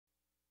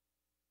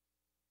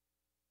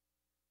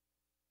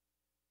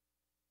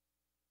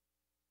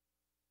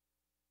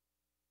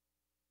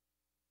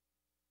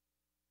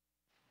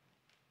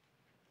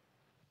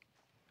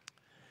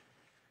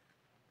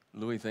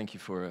Louis, thank you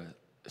for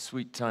a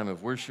sweet time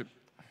of worship.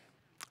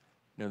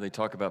 You know, they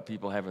talk about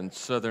people having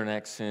southern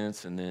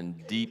accents and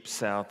then deep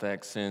south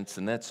accents,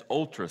 and that's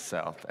ultra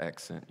south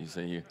accent. You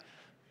say you're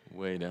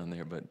way down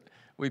there, but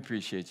we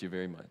appreciate you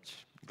very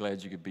much.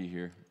 Glad you could be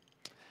here.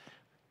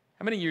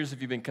 How many years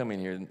have you been coming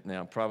here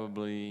now?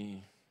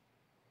 Probably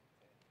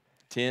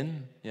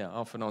 10? Yeah,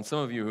 off and on. Some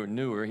of you who are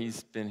newer,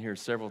 he's been here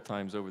several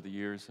times over the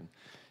years, and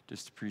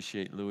just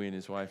appreciate Louis and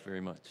his wife very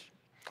much.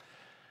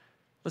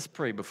 Let's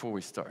pray before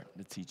we start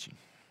the teaching.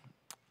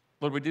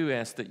 Lord, we do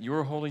ask that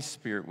your Holy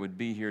Spirit would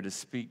be here to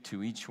speak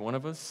to each one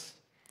of us,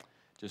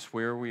 just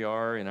where we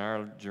are in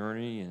our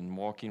journey and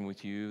walking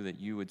with you, that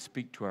you would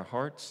speak to our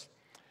hearts.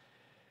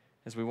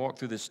 As we walk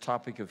through this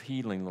topic of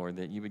healing, Lord,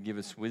 that you would give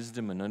us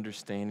wisdom and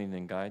understanding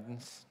and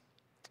guidance.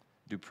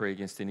 Do pray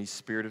against any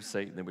spirit of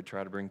Satan that would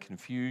try to bring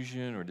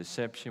confusion or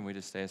deception. We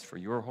just ask for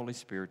your Holy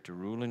Spirit to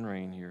rule and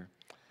reign here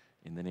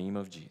in the name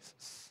of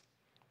Jesus.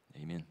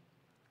 Amen.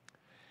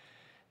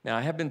 Now,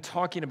 I have been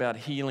talking about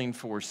healing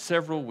for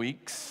several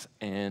weeks,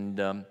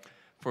 and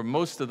for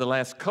most of the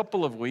last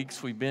couple of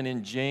weeks, we've been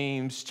in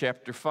James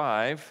chapter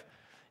 5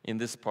 in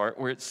this part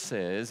where it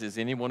says, is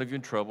any one of you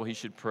in trouble? He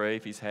should pray.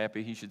 If he's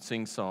happy, he should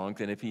sing songs.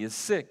 And if he is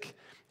sick,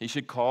 he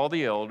should call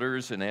the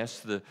elders and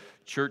ask the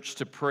church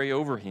to pray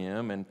over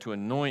him and to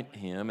anoint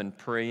him and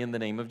pray in the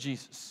name of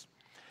Jesus.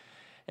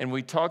 And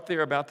we talked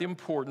there about the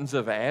importance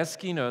of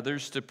asking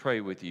others to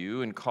pray with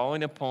you and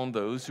calling upon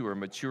those who are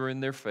mature in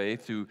their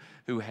faith,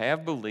 who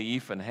have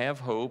belief and have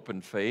hope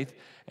and faith,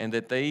 and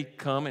that they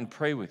come and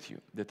pray with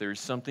you, that there's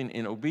something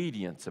in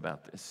obedience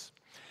about this.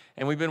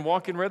 And we've been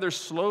walking rather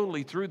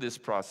slowly through this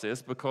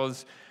process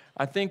because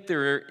I think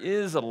there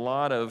is a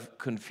lot of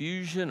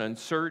confusion,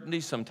 uncertainty,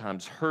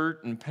 sometimes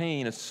hurt and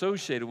pain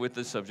associated with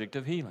the subject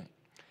of healing.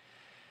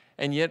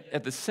 And yet,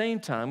 at the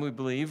same time, we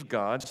believe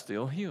God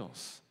still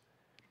heals.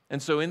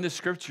 And so in the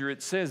scripture,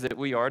 it says that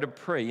we are to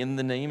pray in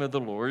the name of the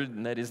Lord,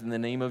 and that is in the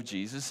name of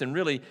Jesus. And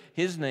really,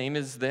 his name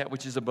is that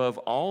which is above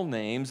all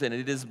names, and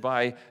it is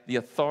by the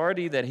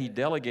authority that he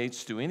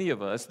delegates to any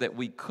of us that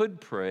we could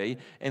pray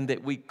and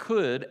that we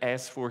could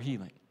ask for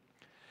healing.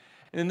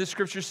 And then the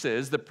scripture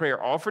says the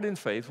prayer offered in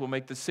faith will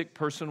make the sick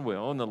person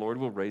well, and the Lord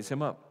will raise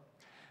him up.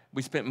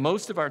 We spent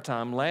most of our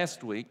time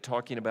last week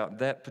talking about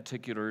that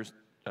particular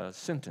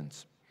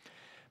sentence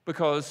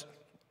because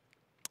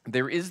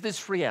there is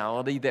this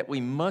reality that we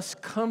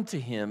must come to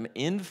him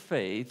in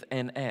faith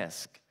and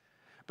ask.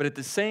 But at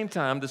the same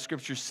time, the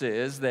scripture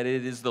says that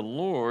it is the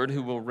Lord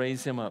who will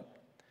raise him up.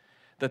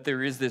 That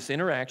there is this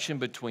interaction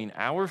between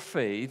our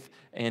faith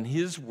and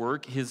his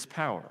work, his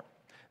power.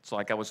 It's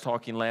like I was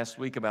talking last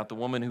week about the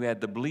woman who had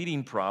the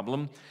bleeding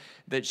problem,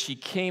 that she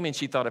came and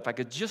she thought, if I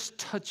could just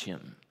touch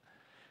him,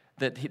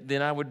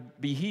 then I would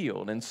be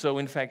healed. And so,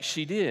 in fact,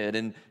 she did.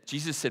 And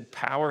Jesus said,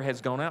 power has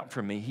gone out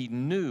from me. He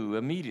knew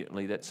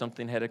immediately that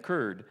something had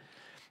occurred.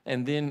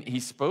 And then he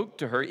spoke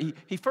to her.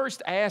 He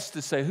first asked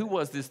to say, who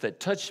was this that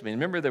touched me?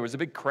 Remember, there was a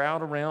big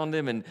crowd around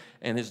him,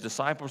 and his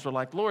disciples were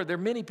like, Lord, there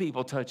are many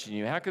people touching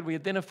you. How could we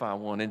identify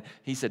one? And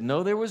he said,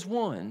 no, there was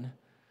one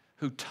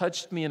who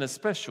touched me in a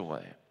special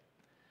way.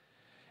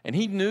 And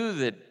he knew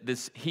that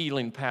this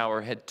healing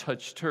power had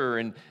touched her,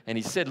 and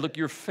he said, look,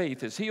 your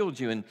faith has healed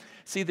you. And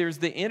see, there's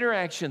the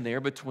interaction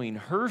there between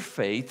her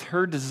faith,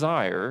 her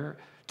desire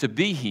to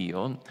be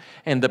healed,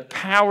 and the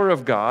power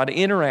of God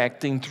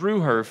interacting through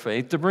her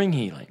faith to bring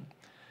healing.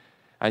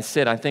 I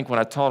said, I think when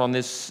I taught on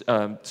this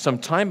some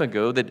time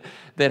ago,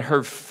 that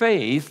her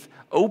faith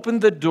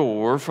opened the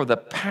door for the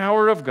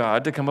power of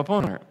God to come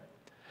upon her.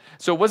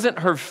 So it wasn't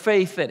her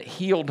faith that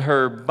healed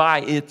her by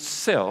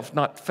itself,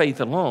 not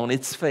faith alone.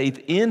 It's faith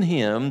in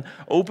him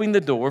opening the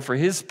door for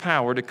his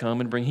power to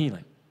come and bring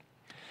healing.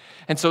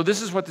 And so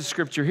this is what the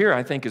scripture here,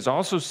 I think, is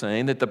also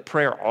saying, that the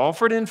prayer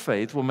offered in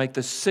faith will make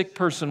the sick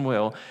person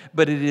well,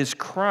 but it is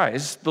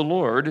Christ, the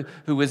Lord,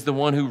 who is the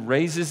one who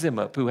raises him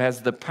up, who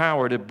has the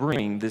power to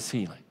bring this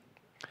healing.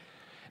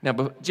 Now,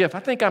 but Jeff,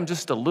 I think I'm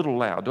just a little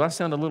loud. Do I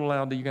sound a little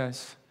loud to you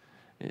guys?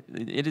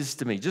 It is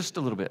to me, just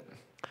a little bit.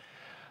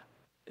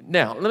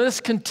 Now, let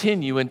us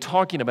continue in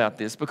talking about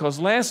this, because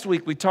last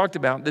week we talked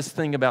about this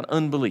thing about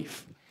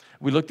unbelief.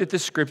 We looked at the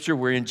scripture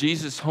where in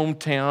Jesus'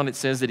 hometown it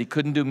says that he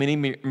couldn't do many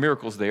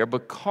miracles there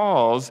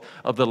because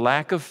of the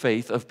lack of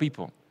faith of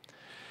people.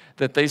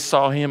 That they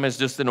saw him as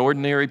just an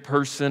ordinary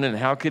person, and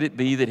how could it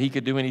be that he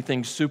could do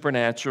anything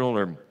supernatural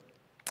or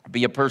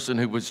be a person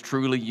who was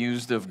truly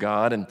used of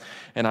God.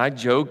 And I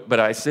joked, but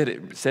I said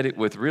it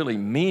with really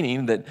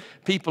meaning, that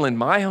people in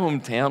my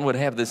hometown would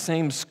have the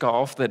same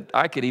scoff that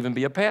I could even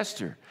be a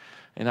pastor.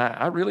 And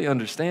I really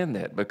understand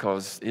that,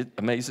 because it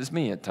amazes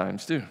me at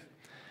times too.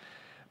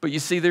 But you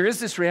see, there is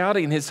this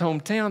reality in his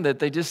hometown that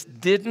they just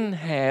didn't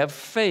have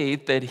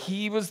faith that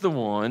he was the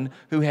one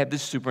who had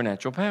this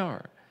supernatural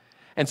power.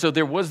 And so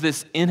there was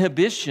this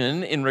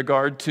inhibition in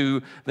regard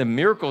to the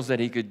miracles that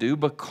he could do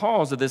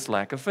because of this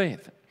lack of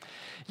faith.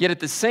 Yet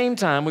at the same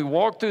time, we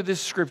walked through this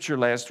scripture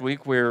last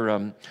week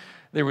where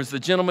there was the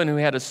gentleman who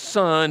had a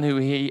son who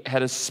he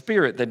had a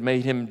spirit that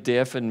made him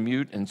deaf and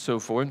mute and so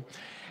forth.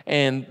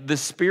 And the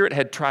spirit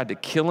had tried to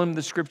kill him,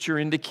 the scripture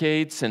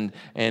indicates, and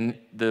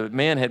the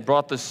man had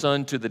brought the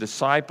son to the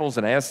disciples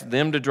and asked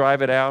them to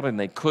drive it out, and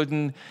they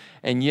couldn't.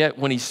 And yet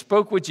when he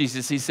spoke with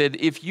Jesus, he said,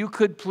 if you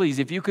could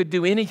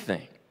do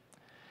anything,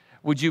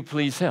 would you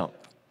please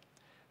help?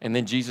 And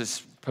then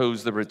Jesus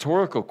posed the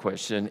rhetorical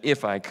question,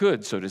 if I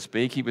could, so to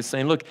speak. He was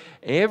saying, look,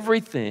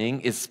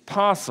 everything is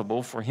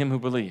possible for him who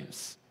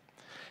believes.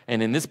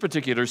 And in this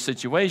particular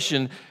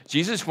situation,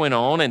 Jesus went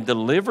on and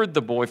delivered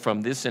the boy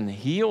from this and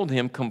healed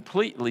him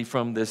completely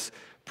from this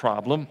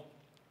problem.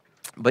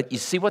 But you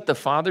see what the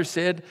father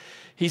said?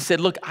 He said,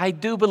 look, I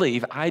do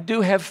believe. I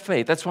do have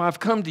faith. That's why I've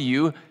come to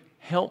you.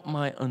 Help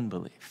my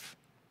unbelief.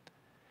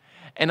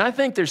 And I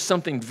think there's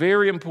something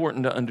very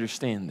important to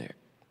understand there.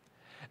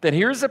 That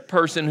here's a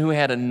person who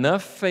had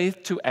enough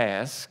faith to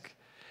ask.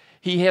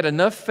 He had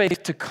enough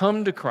faith to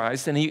come to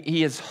Christ, and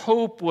his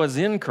hope was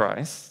in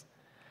Christ.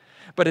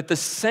 But at the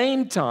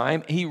same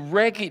time, he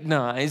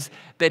recognized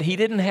that he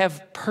didn't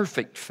have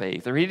perfect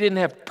faith, or he didn't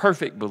have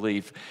perfect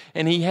belief,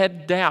 and he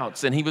had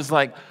doubts, and he was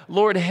like,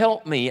 Lord,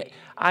 help me.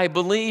 I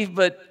believe,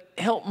 but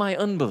help my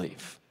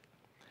unbelief.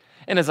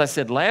 And as I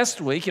said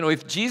last week,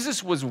 if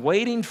Jesus was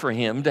waiting for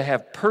him to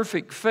have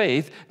perfect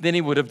faith, then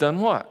he would have done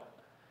what?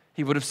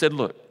 He would have said,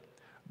 look,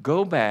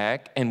 go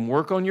back and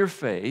work on your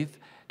faith,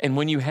 and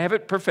when you have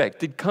it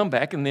perfected, come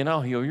back, and then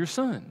I'll heal your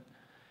son.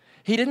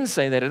 He didn't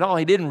say that at all.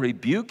 He didn't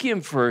rebuke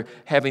him for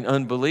having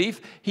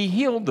unbelief. He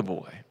healed the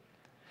boy.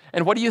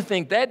 And what do you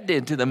think that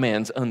did to the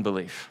man's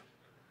unbelief?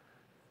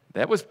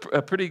 That was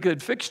a pretty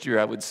good fixture,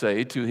 I would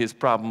say, to his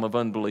problem of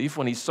unbelief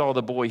when he saw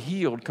the boy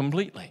healed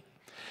completely.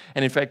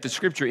 And in fact, the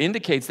scripture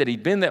indicates that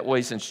he'd been that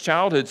way since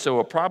childhood,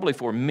 so probably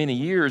for many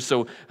years.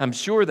 So I'm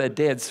sure that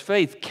dad's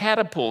faith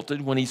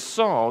catapulted when he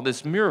saw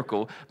this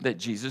miracle that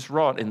Jesus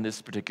wrought in this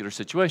particular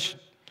situation.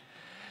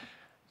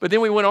 But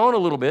then we went on a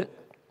little bit.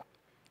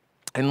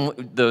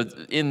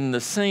 And in the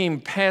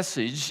same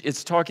passage,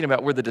 it's talking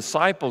about where the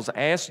disciples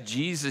asked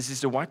Jesus, he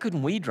said, why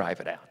couldn't we drive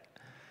it out?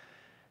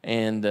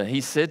 And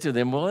he said to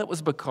them, well, it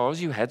was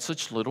because you had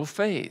such little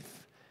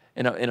faith.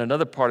 In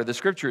another part of the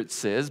scripture, it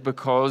says,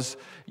 because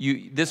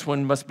this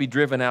one must be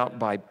driven out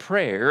by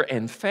prayer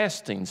and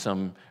fasting,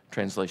 some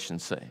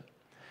translations say.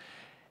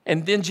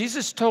 And then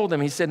Jesus told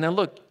them, he said, now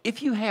look,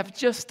 if you have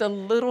just a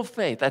little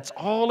faith, that's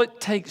all it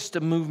takes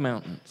to move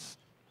mountains.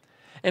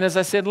 And as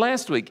I said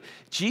last week,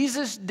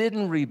 Jesus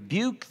didn't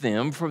rebuke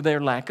them for their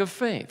lack of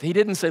faith. He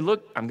didn't say,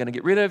 look, I'm going to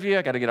get rid of you.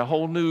 I got to get a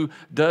whole new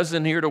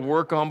dozen here to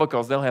work on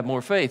because they'll have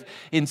more faith.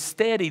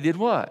 Instead, he did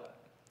what?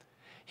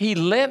 He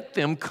let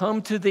them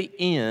come to the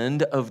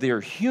end of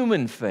their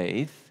human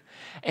faith,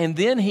 and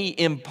then he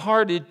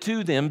imparted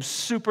to them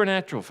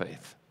supernatural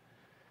faith.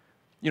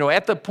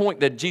 At the point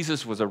that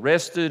Jesus was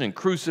arrested and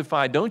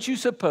crucified, don't you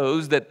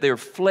suppose that their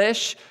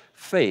flesh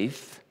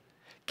faith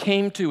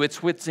came to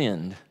its wit's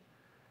end?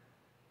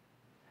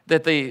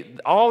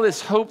 That all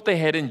this hope they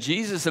had in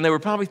Jesus, and they were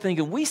probably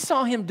thinking, we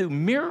saw him do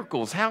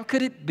miracles. How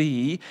could it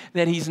be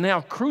that he's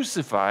now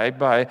crucified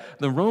by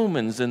the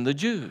Romans and the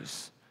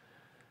Jews?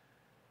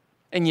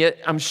 And yet,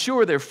 I'm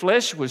sure their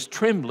flesh was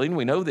trembling.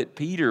 We know that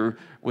Peter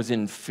was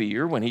in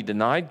fear when he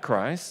denied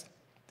Christ.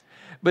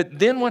 But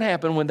then what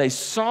happened when they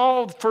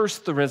saw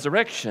first the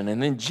resurrection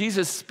and then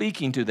Jesus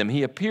speaking to them,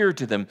 he appeared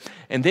to them.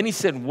 And then he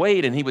said,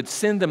 wait, and he would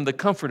send them the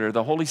Comforter,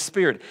 the Holy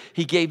Spirit.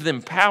 He gave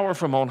them power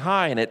from on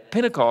high. And at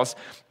Pentecost,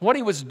 what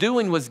he was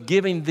doing was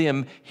giving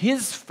them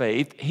his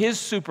faith, his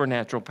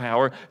supernatural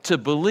power to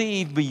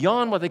believe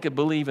beyond what they could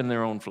believe in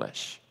their own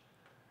flesh.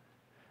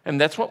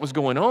 And that's what was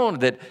going on,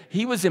 that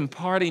he was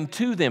imparting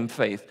to them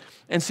faith.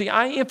 And see,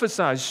 I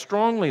emphasized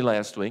strongly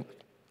last week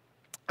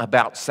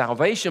about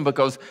salvation,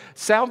 because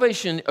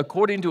salvation,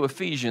 according to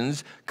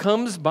Ephesians,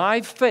 comes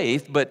by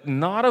faith, but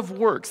not of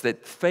works,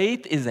 that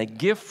faith is a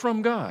gift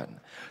from God,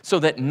 so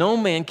that no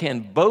man can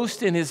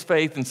boast in his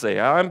faith and say,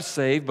 I'm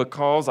saved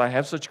because I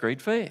have such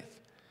great faith.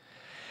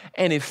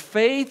 And if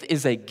faith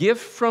is a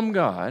gift from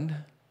God,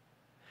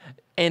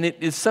 and it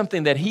is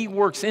something that he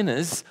works in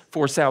us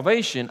for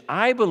salvation,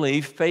 I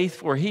believe faith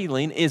for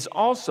healing is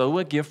also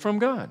a gift from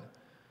God.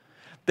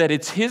 That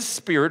it's his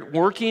Spirit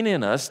working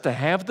in us to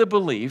have the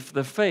belief,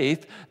 the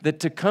faith,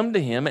 that to come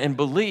to him and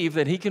believe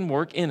that he can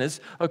work in us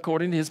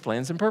according to his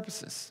plans and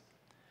purposes.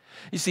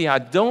 You see, I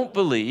don't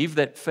believe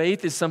that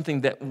faith is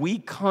something that we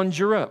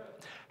conjure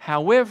up.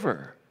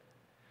 However,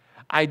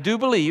 I do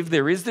believe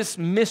there is this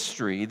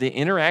mystery, the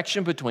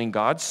interaction between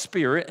God's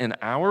Spirit and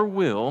our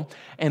will,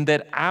 and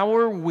that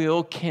our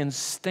will can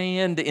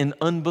stand in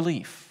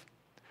unbelief.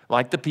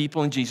 Like the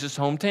people in Jesus'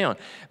 hometown.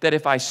 That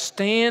if I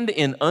stand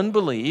in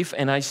unbelief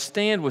and I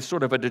stand with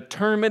sort of a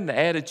determined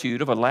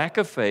attitude of a lack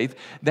of faith,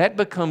 that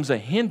becomes a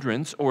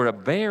hindrance or a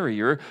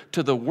barrier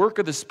to the work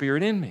of the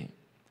Spirit in me.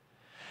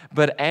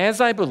 But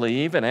as I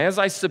believe and as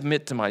I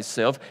submit to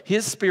myself,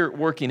 his Spirit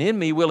working in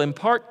me will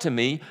impart to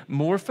me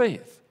more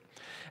faith.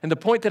 And the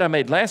point that I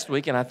made last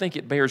week, and I think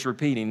it bears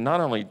repeating not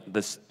only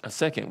a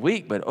second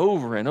week, but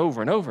over and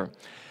over and over.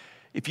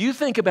 If you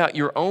think about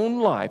your own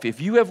life,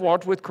 if you have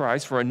walked with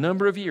Christ for a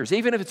number of years,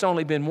 even if it's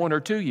only been 1 or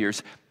 2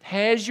 years,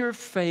 has your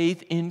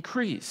faith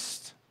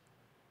increased?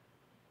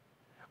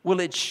 Well,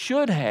 it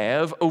should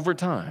have over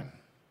time.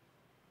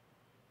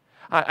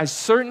 I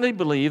certainly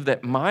believe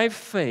that my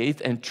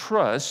faith and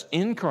trust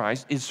in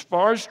Christ is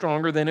far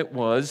stronger than it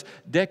was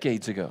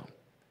decades ago.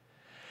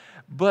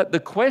 But the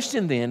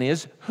question then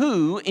is,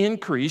 who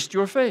increased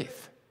your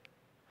faith?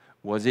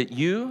 Was it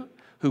you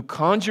who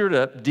conjured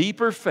up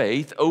deeper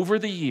faith over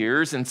the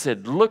years and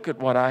said, look at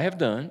what I have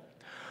done?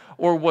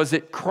 Or was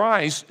it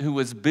Christ who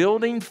was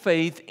building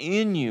faith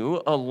in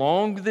you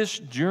along this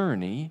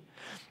journey,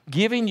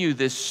 giving you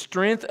this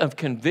strength of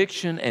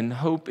conviction and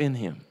hope in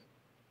Him?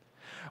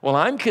 Well,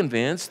 I'm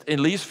convinced, at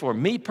least for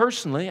me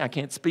personally, I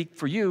can't speak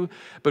for you,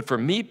 but for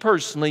me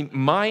personally,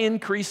 my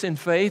increase in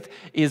faith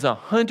is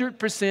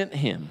 100%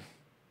 Him.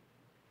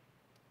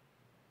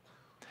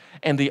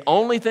 And the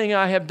only thing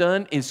I have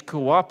done is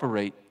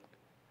cooperate.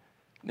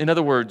 In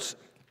other words,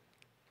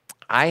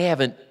 I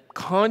haven't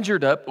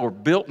conjured up or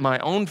built my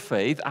own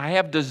faith. I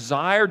have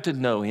desired to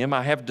know Him.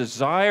 I have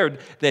desired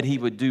that He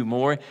would do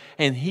more.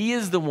 And He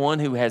is the one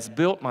who has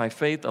built my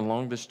faith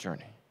along this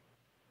journey.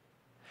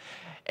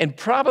 And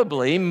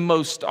probably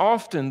most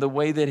often the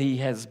way that He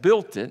has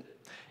built it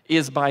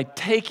is by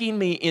taking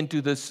me into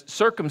the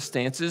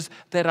circumstances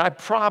that I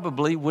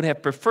probably would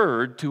have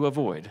preferred to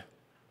avoid.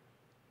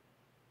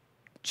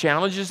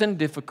 Challenges and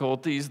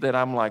difficulties that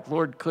I'm like,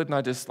 Lord, couldn't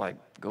I just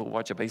go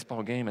watch a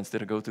baseball game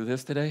instead of go through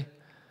this today?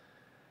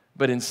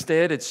 But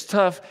instead, it's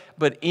tough.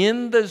 But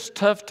in those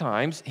tough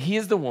times, He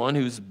is the one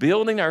who's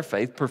building our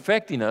faith,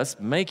 perfecting us,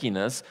 making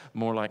us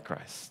more like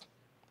Christ.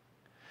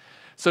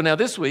 So now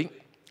this week,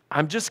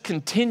 I'm just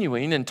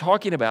continuing and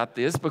talking about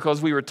this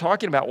because we were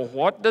talking about, well,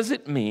 what does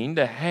it mean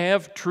to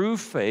have true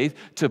faith,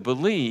 to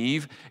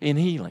believe in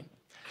healing?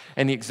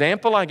 And the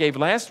example I gave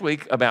last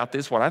week about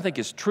this, what I think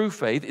is true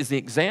faith, is the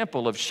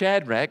example of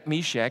Shadrach,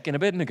 Meshach, and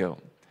Abednego.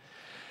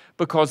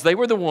 Because they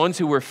were the ones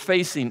who were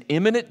facing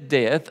imminent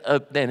death,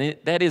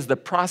 that is the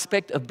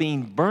prospect of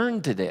being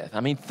burned to death. I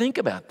mean, think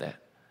about that.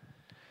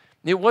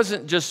 It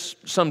wasn't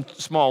just some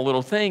small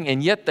little thing,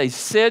 and yet they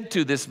said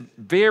to this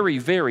very,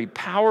 very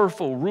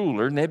powerful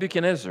ruler,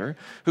 Nebuchadnezzar,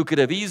 who could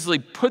have easily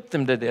put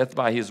them to death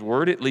by his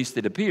word, at least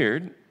it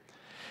appeared,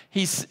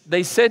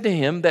 they said to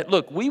him that,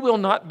 look, we will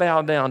not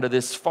bow down to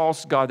this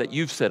false god that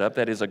you've set up,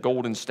 that is a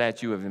golden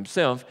statue of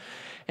himself.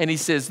 And he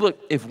says, look,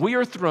 if we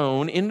are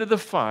thrown into the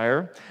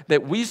fire,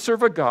 that we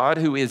serve a God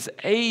who is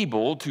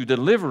able to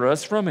deliver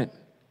us from it.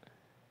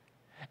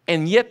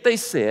 And yet they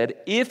said,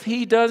 if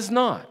He does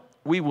not,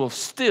 we will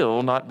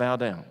still not bow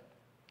down.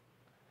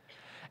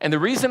 And the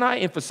reason I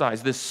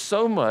emphasize this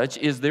so much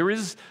is there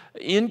is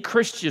in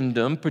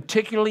Christendom,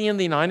 particularly in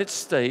the United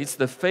States,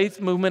 the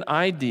faith movement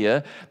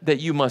idea that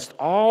you must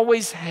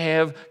always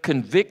have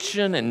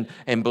conviction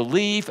and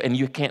belief, and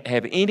you can't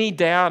have any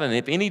doubt, and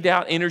if any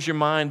doubt enters your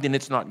mind, then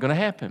it's not going to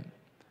happen.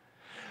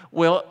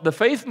 Well, the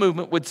faith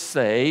movement would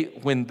say,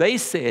 when they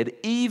said,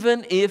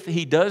 even if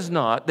He does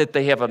not, that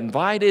they have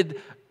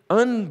invited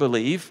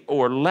unbelief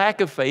or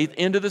lack of faith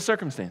into the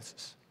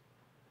circumstances.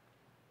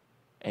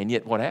 And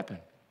yet what happened?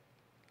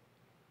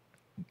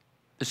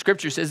 The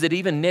scripture says that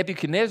even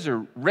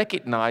Nebuchadnezzar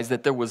recognized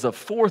that there was a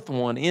fourth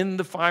one in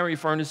the fiery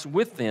furnace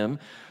with them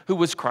who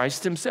was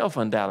Christ Himself,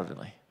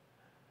 undoubtedly.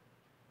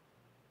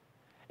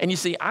 And you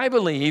see, I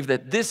believe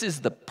that this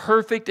is the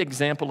perfect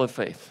example of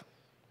faith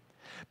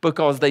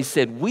because they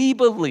said, we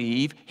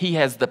believe He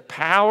has the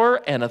power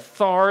and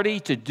authority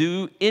to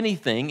do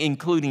anything,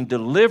 including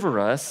deliver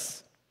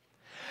us.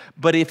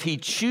 But if He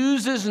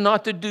chooses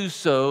not to do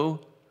so,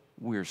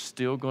 we're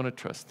still going to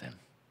trust Him.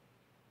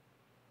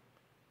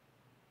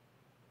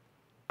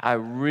 I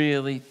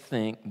really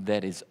think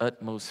that is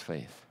utmost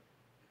faith.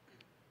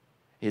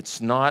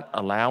 It's not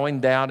allowing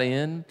doubt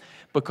in,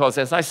 because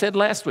as I said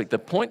last week, the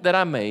point that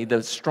I made,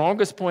 the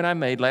strongest point I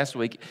made last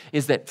week,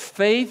 is that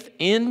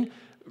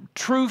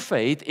true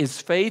faith is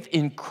faith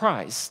in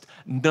Christ,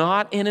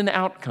 not in an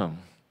outcome.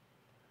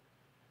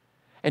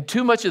 And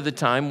too much of the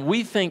time,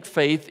 we think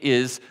faith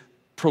is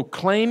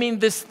proclaiming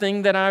this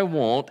thing that I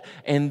want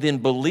and then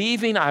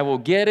believing I will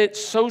get it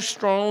so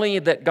strongly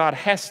that God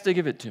has to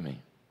give it to me.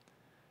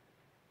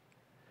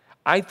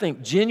 I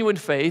think genuine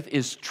faith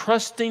is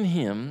trusting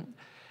Him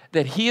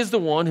that He is the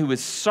one who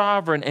is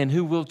sovereign and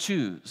who will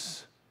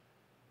choose.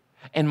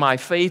 And my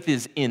faith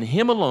is in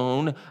Him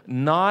alone,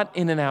 not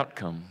in an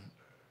outcome.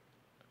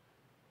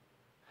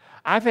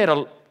 I've had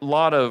a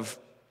lot of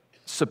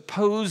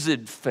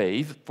supposed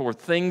faith for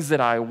things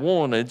that I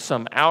wanted,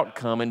 some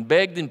outcome, and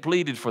begged and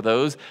pleaded for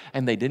those,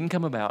 and they didn't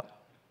come about.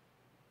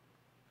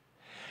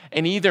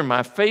 And either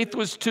my faith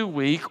was too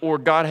weak or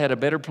God had a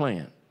better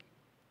plan.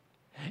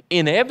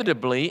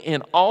 Inevitably,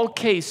 in all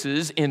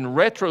cases, in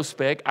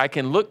retrospect, I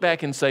can look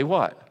back and say,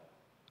 what?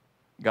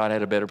 God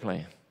had a better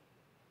plan.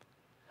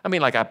 I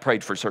mean, like I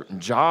prayed for certain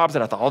jobs,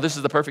 and I thought, oh, this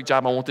is the perfect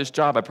job. I want this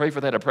job. I prayed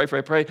for that. I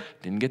prayed.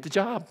 Didn't get the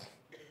job.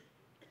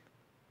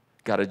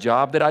 Got a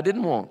job that I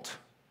didn't want,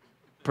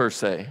 per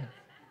se.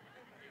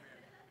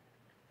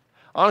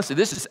 Honestly,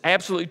 this is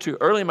absolutely true.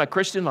 Early in my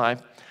Christian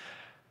life,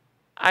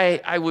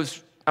 I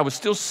was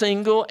still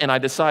single, and I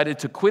decided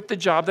to quit the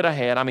job that I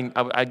had. I mean,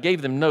 I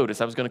gave them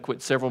notice. I was going to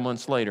quit several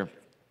months later.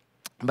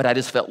 But I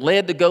just felt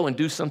led to go and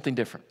do something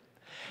different.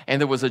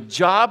 And there was a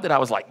job that I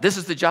was like, this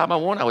is the job I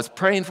want. I was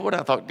praying for it.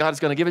 I thought God is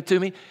going to give it to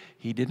me.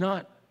 He did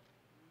not.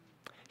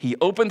 He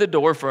opened the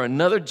door for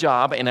another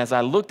job, and as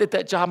I looked at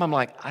that job, I'm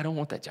like, I don't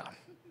want that job.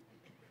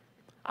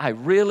 I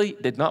really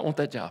did not want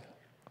that job.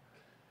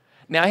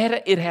 Now,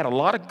 it had a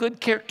lot of good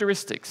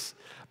characteristics,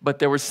 but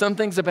there were some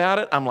things about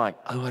it, I'm like,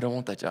 oh, I don't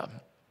want that job.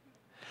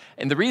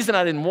 And the reason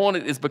I didn't want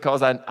it is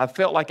because I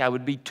felt like I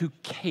would be too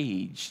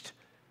caged,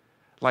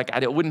 like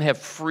I wouldn't have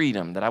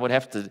freedom, that I would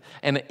have to,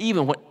 and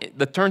even when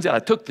it turns out I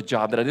took the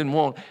job that I didn't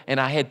want, and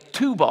I had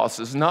two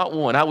bosses, not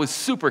one. I was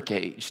super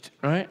caged,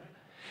 right?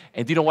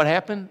 And do you know what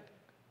happened?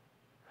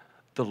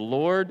 The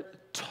Lord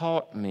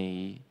taught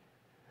me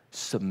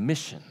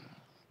submission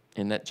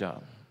in that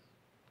job.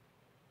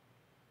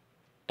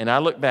 And I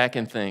look back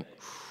and think,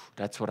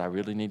 that's what I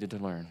really needed to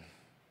learn.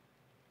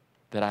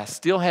 That I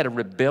still had a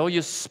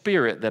rebellious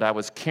spirit that I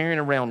was carrying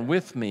around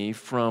with me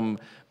from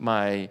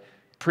my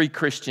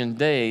pre-Christian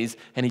days,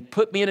 and He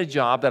put me in a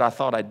job that I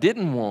thought I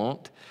didn't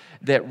want,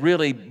 that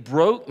really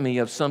broke me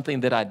of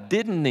something that I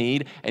didn't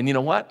need, and you know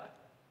what?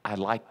 I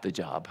liked the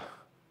job.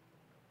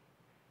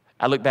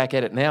 I look back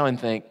at it now and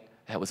think,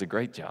 that was a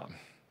great job.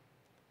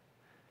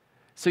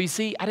 So you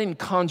see, I didn't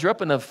conjure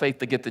up enough faith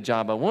to get the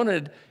job I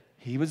wanted.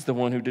 He was the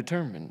one who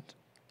determined.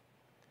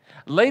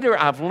 Later,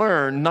 I've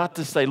learned not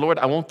to say, Lord,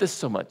 I want this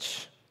so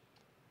much.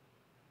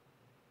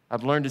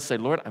 I've learned to say,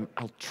 Lord,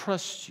 I'll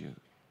trust you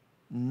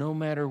no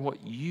matter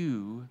what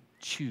you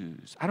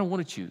choose. I don't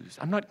want to choose.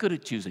 I'm not good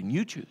at choosing.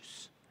 You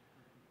choose.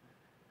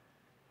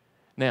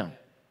 Now,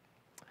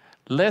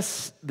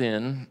 let's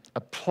then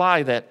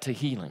apply that to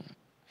healing.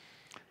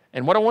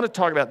 And what I want to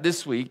talk about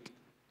this week,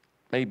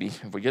 maybe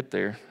if we get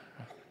there,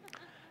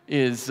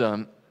 is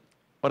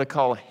what I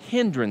call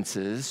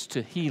hindrances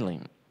to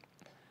healing.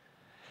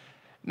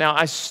 Now,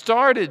 I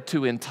started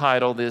to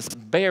entitle this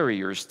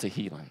Barriers to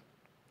Healing.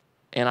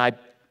 And I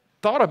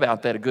thought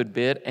about that a good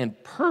bit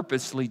and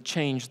purposely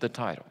changed the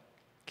title,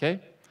 okay?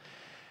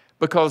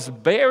 Because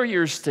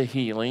barriers to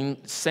healing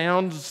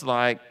sounds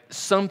like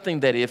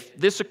something that if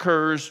this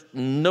occurs,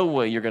 no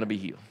way you're going to be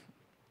healed.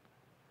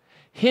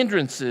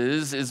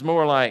 Hindrances is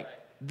more like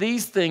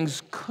these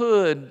things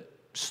could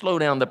slow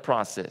down the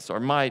process or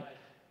might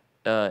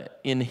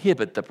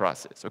inhibit the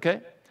process,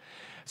 okay?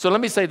 So let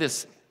me say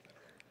this.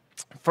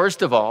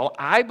 First of all,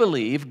 I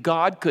believe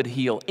God could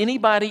heal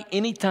anybody,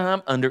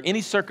 anytime, under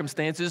any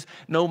circumstances,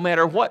 no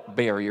matter what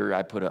barrier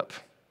I put up.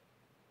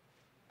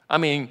 I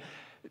mean,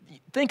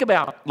 think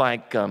about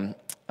like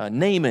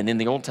Naaman in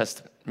the Old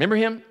Testament. Remember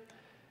him?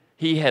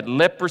 He had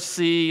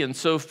leprosy and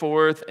so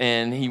forth,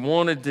 and he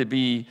wanted to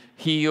be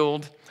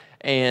healed.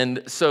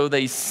 And so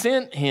they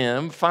sent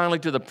him finally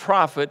to the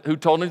prophet who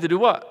told him to do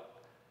what?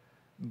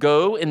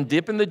 Go and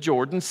dip in the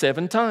Jordan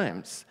 7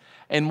 times.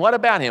 And what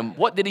about him?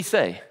 What did he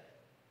say?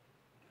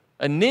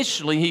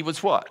 Initially, he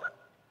was what?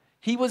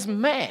 He was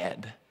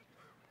mad.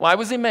 Why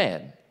was he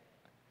mad?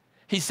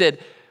 He said,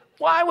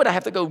 why would I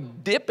have to go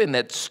dip in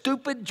that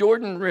stupid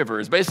Jordan River,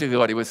 is basically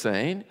what he was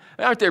saying.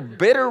 Aren't there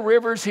better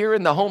rivers here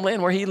in the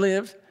homeland where he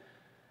lived?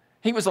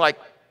 He was like,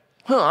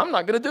 I'm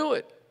not going to do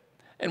it.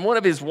 And one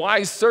of his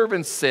wise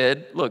servants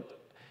said, look,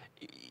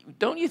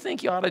 don't you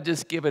think you ought to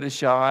just give it a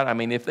shot? I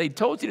mean, if they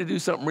told you to do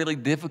something really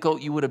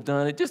difficult, you would have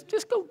done it.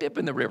 Just go dip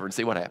in the river and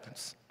see what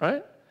happens,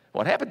 right?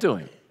 What happened to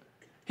him?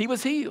 He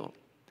was healed.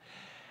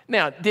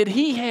 Now, did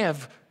he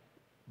have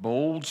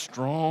bold,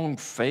 strong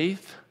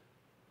faith?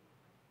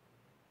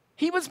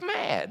 He was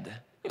mad.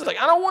 He was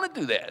like, I don't want to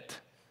do that.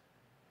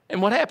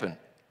 And what happened?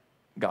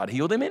 God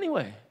healed him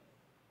anyway.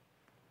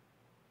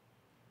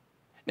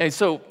 Now,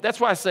 so that's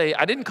why I say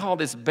I didn't call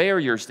this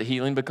barriers to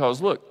healing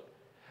because, look,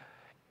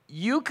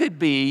 you could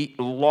be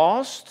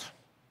lost,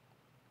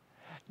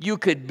 you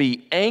could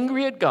be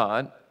angry at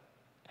God,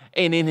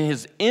 and in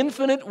His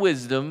infinite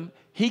wisdom,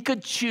 He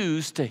could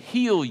choose to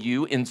heal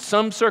you in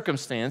some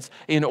circumstance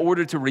in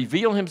order to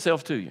reveal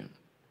Himself to you.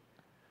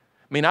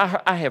 I mean,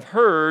 I have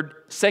heard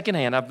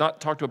secondhand, I've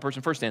not talked to a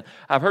person firsthand,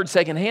 I've heard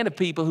secondhand of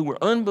people who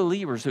were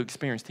unbelievers who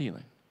experienced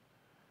healing.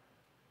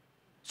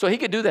 So He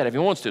could do that if He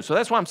wants to. So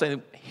that's why I'm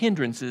saying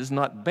hindrances,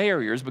 not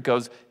barriers,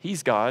 because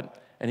He's God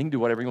and He can do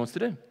whatever He wants to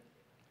do.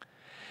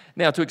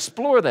 Now, to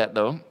explore that,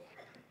 though,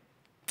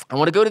 I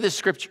want to go to this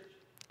scripture.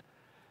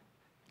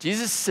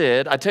 Jesus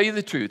said, I tell you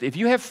the truth, if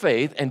you have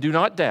faith and do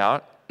not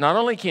doubt, not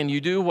only can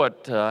you do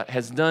what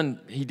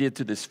He did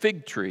to this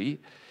fig tree,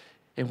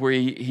 and where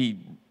he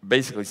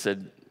basically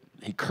said,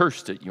 He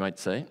cursed it, you might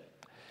say.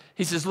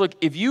 He says, look,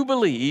 if you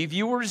believe,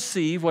 you will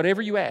receive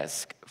whatever you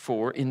ask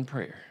for in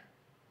prayer.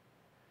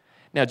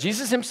 Now,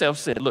 Jesus Himself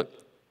said, look,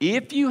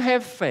 if you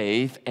have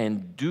faith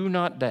and do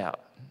not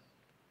doubt,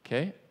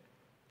 okay?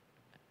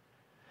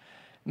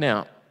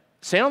 Now,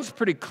 sounds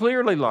pretty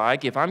clearly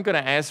like if I'm going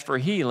to ask for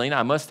healing,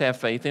 I must have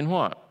faith in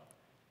what?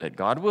 That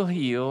God will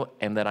heal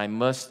and that I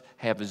must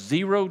have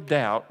zero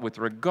doubt with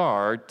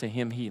regard to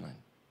Him healing.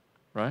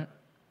 right?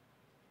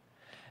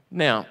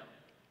 Now,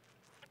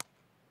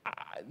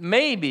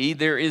 maybe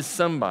there is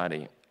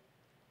somebody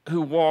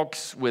who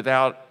walks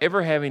without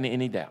ever having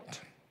any doubt.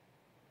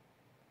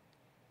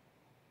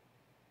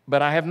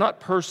 But I have not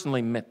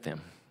personally met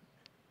them.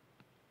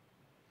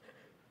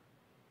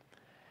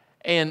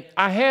 And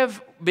I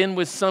have been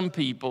with some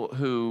people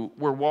who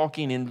were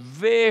walking in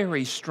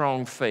very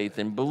strong faith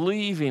and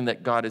believing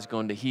that God is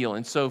going to heal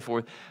and so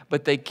forth,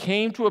 but they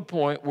came to a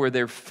point where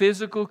their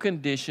physical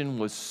condition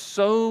was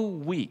so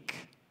weak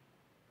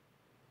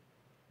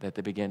that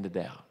they began to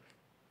doubt.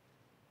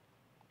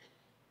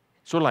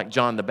 Sort of like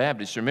John the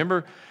Baptist.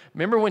 Remember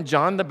when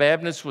John the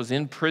Baptist was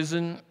in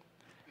prison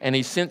and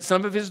he sent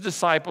some of his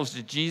disciples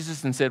to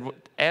Jesus and said,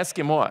 ask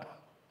him what?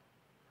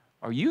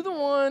 Are you the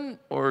one,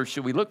 or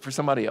should we look for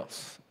somebody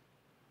else?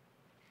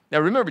 Now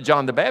remember,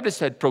 John the Baptist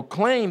had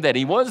proclaimed that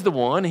he was the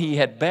one. He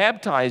had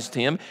baptized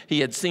him. He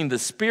had seen the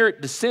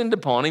Spirit descend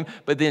upon him.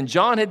 But then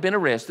John had been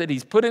arrested.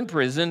 He's put in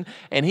prison,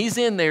 and he's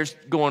in there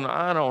going,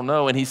 I don't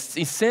know. And he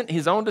sent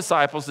his own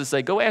disciples to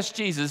say, go ask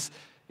Jesus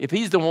if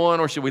he's the one,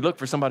 or should we look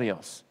for somebody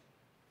else?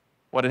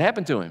 What had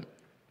happened to him?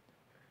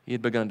 He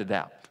had begun to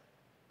doubt.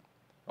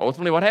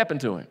 Ultimately, what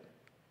happened to him?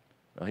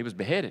 Well, he was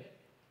beheaded.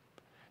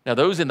 Now,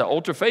 those in the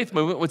ultra-faith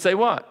movement would say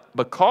what?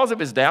 Because of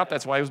his doubt,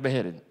 that's why he was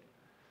beheaded.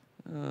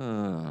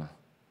 I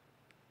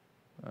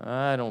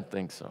don't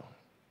think so.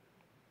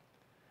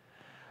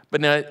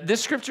 But now,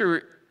 this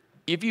scripture,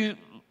 if you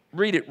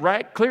read it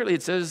right, clearly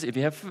it says, if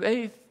you have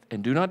faith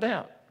and do not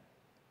doubt.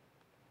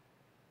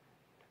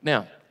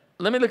 Now,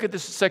 let me look at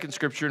this second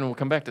scripture and we'll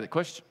come back to the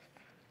question.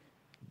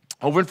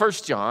 Over in 1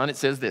 John, it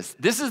says this.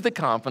 This is the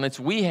confidence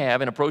we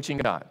have in approaching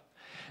God,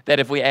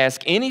 that if we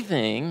ask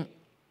anything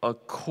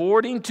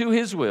according to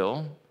his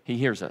will, he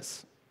hears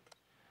us.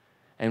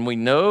 And we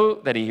know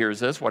that he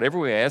hears us. Whatever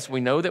we ask,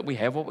 we know that we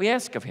have what we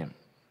ask of him.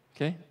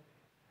 Okay?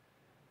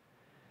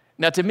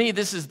 Now, to me,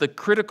 this is the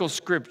critical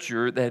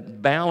scripture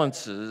that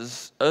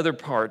balances other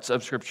parts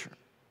of scripture.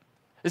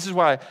 This is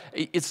why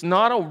it's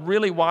not a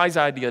really wise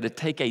idea to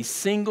take a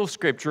single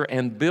scripture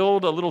and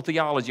build a little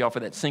theology off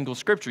of that single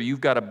scripture.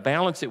 You've got to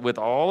balance it with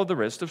all of the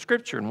rest of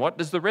scripture. And what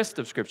does the rest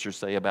of scripture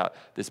say about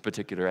this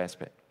particular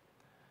aspect?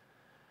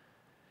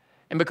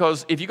 And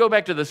because if you go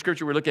back to the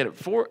scripture we look at it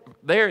for,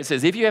 there it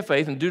says, if you have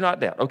faith and do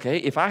not doubt. Okay,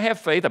 if I have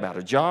faith about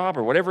a job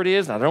or whatever it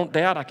is, and I don't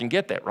doubt, I can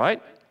get that,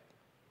 right?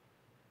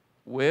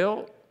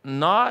 Well,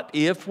 not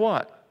if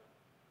what?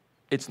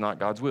 It's not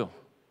God's will.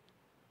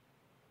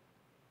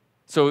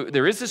 So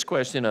there is this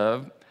question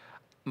of,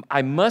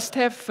 I must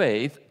have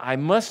faith, I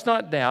must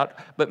not doubt,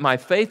 but my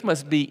faith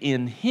must be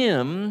in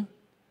him.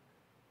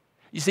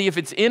 You see, if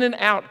it's in an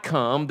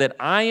outcome that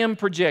I am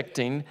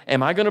projecting,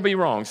 am I going to be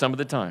wrong some of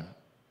the time?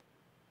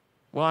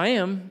 Well, I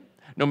am.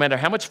 No matter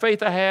how much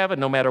faith I have and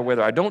no matter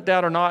whether I don't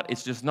doubt or not,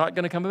 it's just not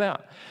going to come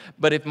about.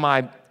 But if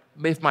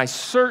my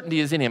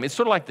certainty is in him, it's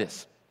sort of like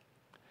this.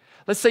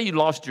 Let's say you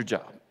lost your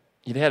job.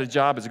 You'd had a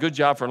job, it's a good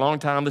job for a long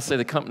time. Let's say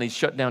the company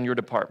shut down your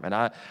department.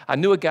 I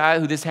knew a guy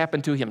who this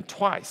happened to him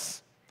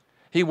twice.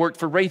 He worked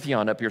for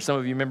Raytheon up here. Some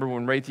of you remember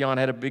when Raytheon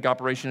had a big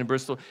operation in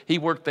Bristol. He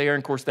worked there,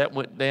 and of course that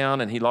went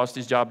down, and he lost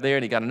his job there,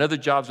 and he got another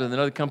job with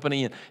another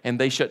company, and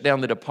they shut down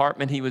the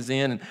department he was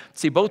in. And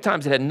see, both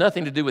times it had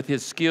nothing to do with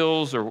his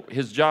skills or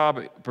his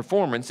job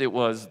performance. It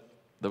was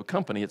the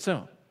company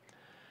itself.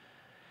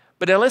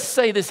 But now let's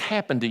say this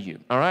happened to you,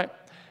 all right?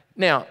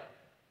 Now,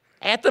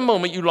 at the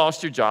moment you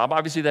lost your job,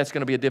 obviously that's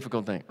going to be a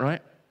difficult thing,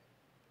 right?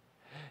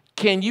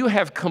 Can you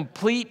have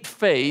complete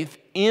faith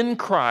in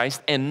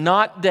Christ and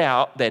not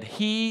doubt that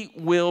he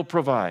will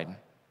provide?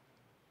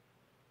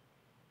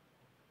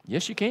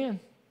 Yes, you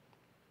can.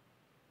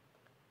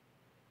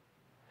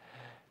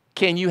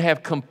 Can you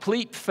have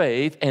complete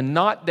faith and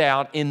not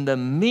doubt in the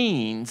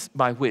means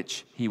by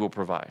which he will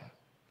provide?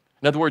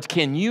 In other words,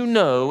 can you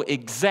know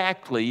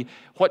exactly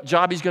what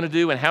job he's going to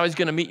do and how he's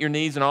going to meet your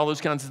needs and all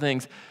those kinds of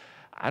things?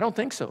 I don't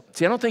think so.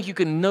 See, I don't think you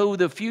can know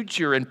the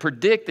future and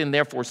predict and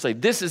therefore say,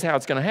 this is how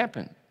it's going to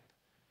happen.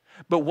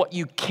 But what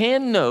you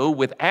can know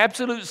with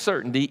absolute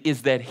certainty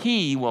is that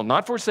he will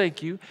not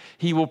forsake you.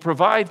 He will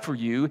provide for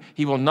you.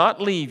 He will not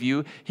leave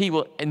you.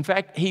 In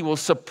fact, he will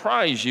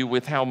surprise you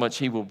with how much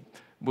he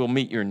will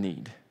meet your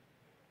need.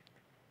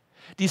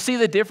 Do you see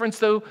the difference,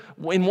 though?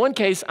 In one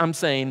case, I'm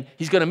saying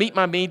he's going to meet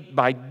my need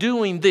by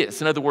doing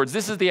this. In other words,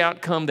 this is the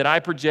outcome that I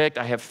project.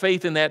 I have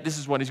faith in that. This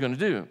is what he's going to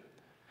do.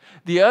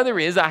 The other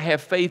is I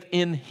have faith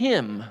in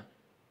him.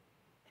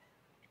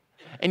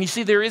 And you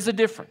see, there is a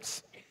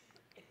difference.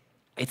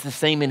 It's the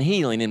same in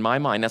healing in my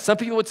mind. Now, some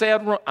people would say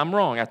I'm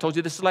wrong. I told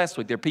you this last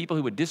week. There are people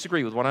who would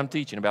disagree with what I'm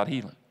teaching about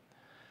healing.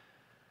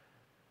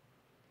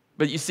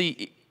 But you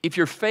see, if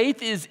your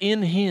faith is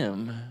in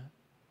him,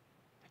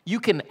 you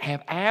can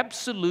have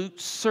absolute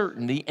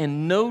certainty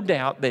and no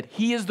doubt that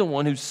he is the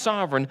one who's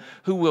sovereign,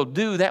 who will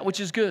do that which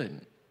is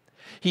good.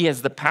 He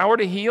has the power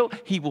to heal.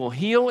 He will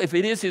heal if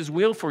it is his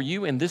will for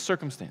you in this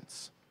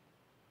circumstance.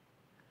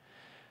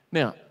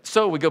 Now,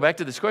 so we go back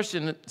to this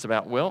question. It's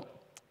about, well,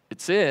 it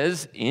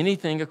says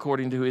anything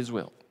according to his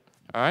will.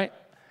 All right?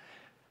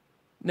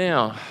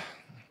 Now,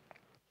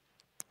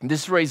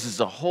 This raises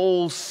a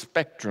whole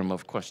spectrum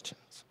of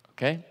questions,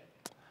 okay?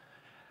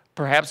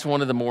 Perhaps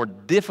one of the more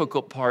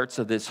difficult parts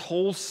of this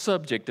whole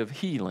subject of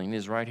healing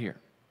is right here,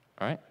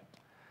 all right?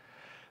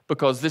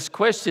 Because this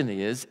question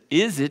is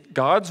it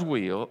God's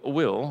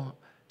will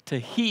to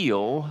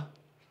heal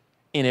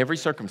in every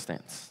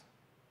circumstance?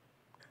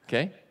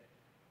 Okay?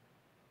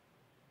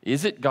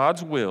 Is it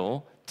God's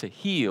will to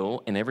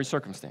heal in every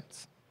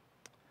circumstance?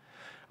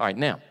 All right,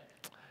 now,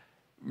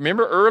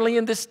 remember early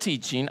in this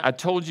teaching, I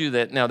told you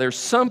that now there's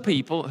some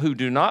people who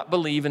do not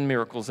believe in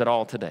miracles at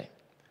all today.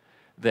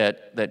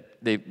 That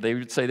they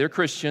would say they're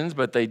Christians,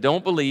 but they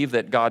don't believe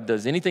that God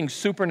does anything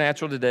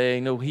supernatural today,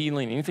 no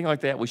healing, anything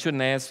like that. We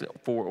shouldn't ask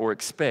for or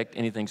expect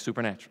anything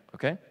supernatural,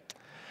 okay?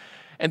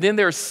 And then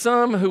there are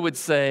some who would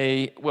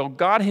say, well,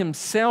 God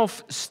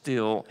himself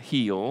still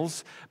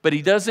heals, but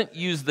he doesn't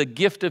use the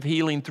gift of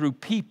healing through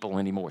people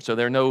anymore. So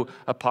there are no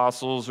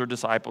apostles or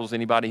disciples,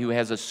 anybody who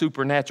has a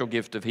supernatural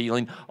gift of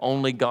healing.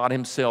 Only God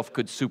himself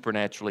could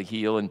supernaturally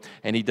heal,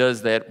 and he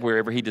does that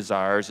wherever he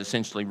desires,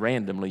 essentially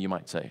randomly, you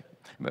might say.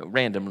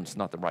 Random is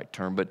not the right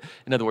term, but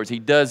in other words, he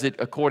does it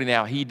according to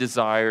how he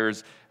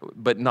desires,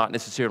 but not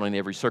necessarily in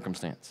every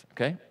circumstance,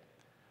 okay?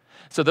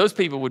 So those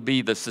people would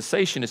be the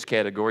cessationist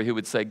category who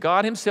would say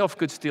God himself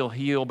could still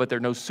heal, but there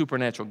are no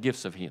supernatural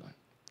gifts of healing,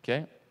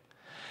 okay?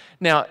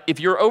 Now, if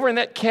you're over in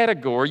that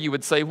category, you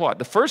would say what?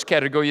 The first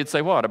category, you'd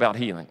say what about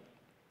healing?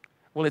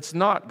 Well, it's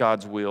not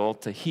God's will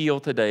to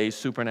heal today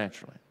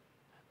supernaturally.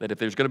 That if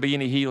there's going to be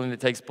any healing that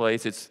takes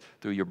place, it's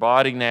through your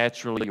body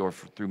naturally or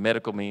through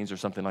medical means or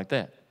something like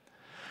that.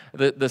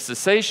 The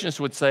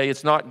cessationists would say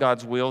it's not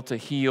God's will to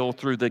heal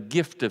through the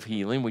gift of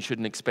healing. We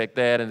shouldn't expect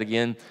that. And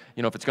again,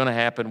 if it's going to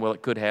happen, well,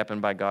 it could happen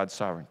by God's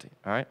sovereignty.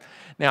 All right?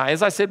 Now,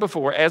 as I said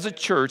before, as a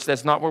church,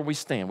 that's not where we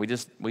stand.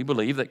 We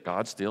believe that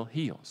God still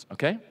heals,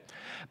 okay?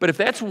 But if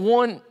that's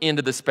one end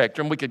of the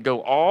spectrum, we could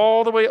go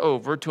all the way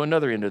over to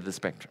another end of the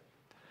spectrum.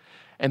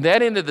 And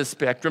that end of the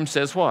spectrum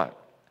says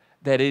what?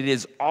 That it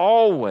is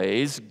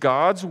always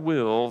God's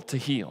will to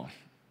heal,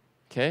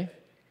 okay?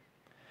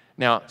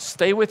 Now,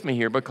 stay with me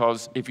here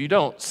because if you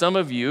don't, some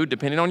of you,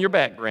 depending on your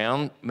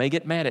background, may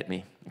get mad at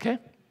me, okay?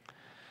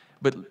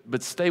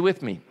 But stay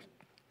with me.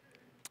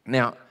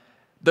 Now,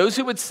 those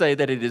who would say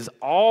that it is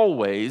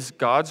always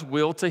God's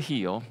will to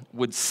heal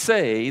would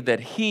say that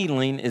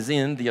healing is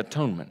in the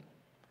atonement.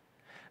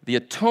 The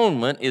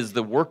atonement is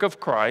the work of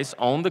Christ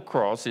on the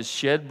cross, his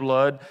shed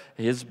blood,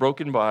 his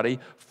broken body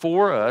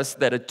for us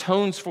that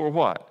atones for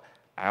what?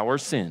 Our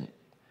sin.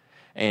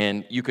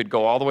 And you could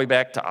go all the way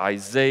back to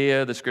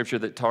Isaiah, the scripture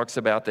that talks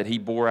about that he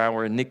bore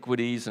our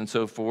iniquities and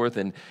so forth,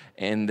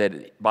 and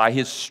that by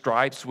his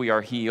stripes we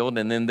are healed.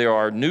 And then there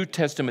are New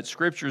Testament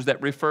scriptures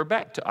that refer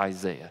back to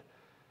Isaiah.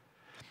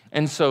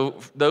 And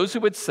so those who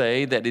would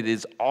say that it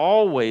is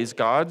always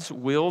God's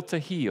will to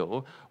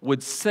heal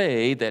would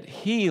say that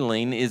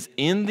healing is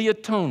in the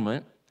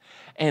atonement.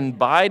 And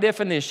by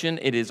definition,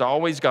 it is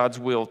always God's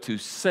will to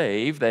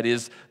save. That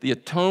is, the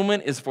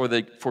atonement is for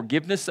the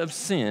forgiveness of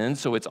sins,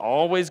 so it's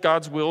always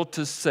God's will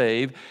to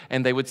save.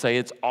 And they would say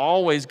it's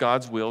always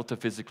God's will to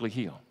physically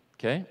heal,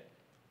 okay?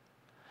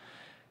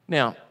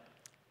 Now,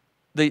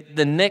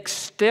 the next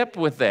step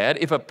with that,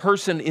 if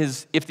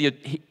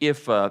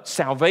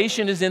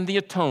salvation is in the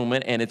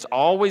atonement and it's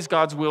always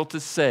God's will to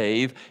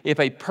save, if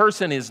a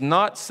person is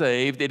not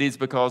saved, it is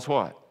because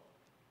what?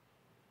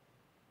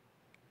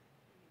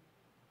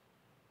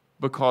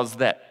 Because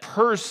that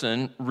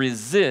person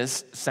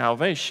resists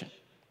salvation.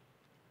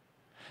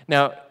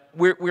 Now,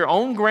 we're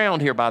on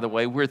ground here, by the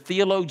way, where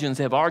theologians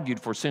have argued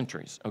for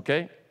centuries,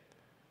 okay?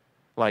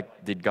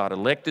 Like, did God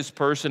elect this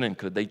person, and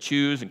could they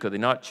choose, and could they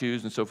not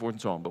choose, and so forth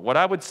and so on. But what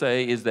I would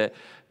say is that,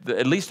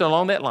 at least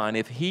along that line,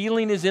 if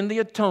healing is in the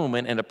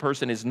atonement and a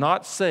person is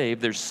not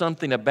saved, there's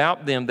something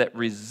about them that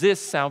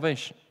resists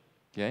salvation,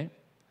 okay?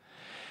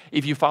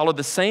 If you follow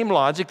the same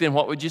logic, then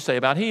what would you say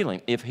about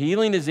healing? If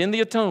healing is in the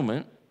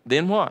atonement,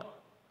 then what?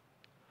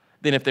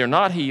 Then if they're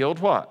not healed,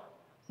 what?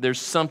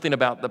 There's something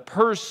about the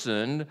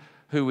person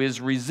who is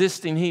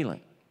resisting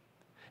healing.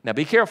 Now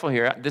be careful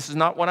here. This is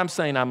not what I'm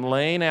saying. I'm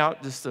laying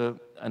out just an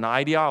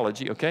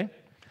ideology, okay?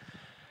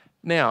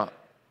 Now,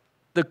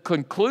 the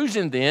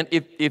conclusion then,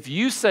 if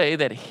you say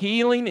that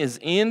healing is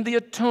in the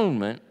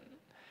atonement,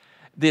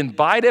 then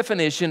by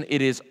definition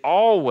it is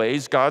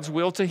always God's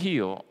will to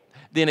heal.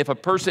 Then if a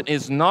person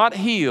is not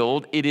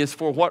healed, it is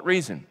for what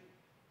reason?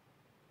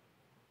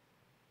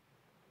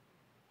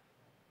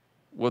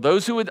 Well,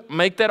 those who would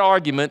make that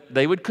argument,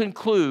 they would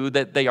conclude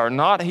that they are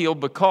not healed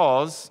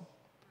because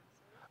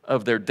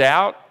of their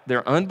doubt,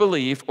 their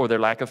unbelief, or their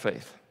lack of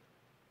faith.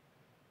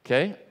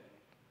 Okay?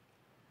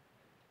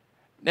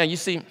 Now, you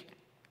see,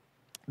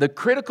 the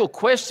critical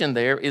question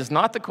there is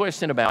not the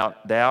question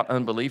about doubt,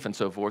 unbelief, and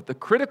so forth. The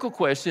critical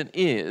question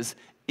is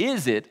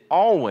it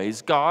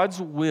always God's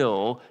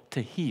will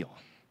to heal?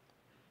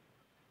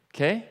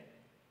 Okay?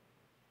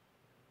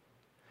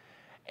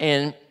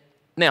 And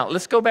now,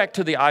 let's go back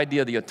to the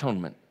idea of the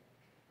atonement.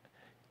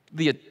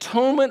 The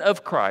atonement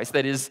of Christ,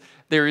 that is,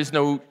 there is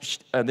no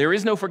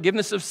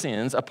forgiveness of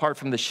sins apart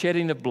from the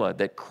shedding of blood,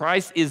 that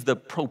Christ is the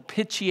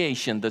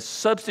propitiation, the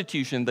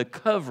substitution, the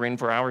covering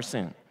for our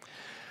sin.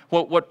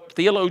 What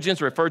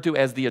theologians refer to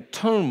as the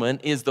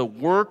atonement is the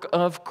work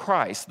of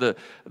Christ,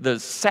 the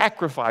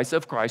sacrifice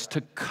of Christ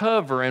to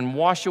cover and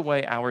wash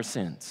away our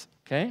sins,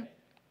 okay?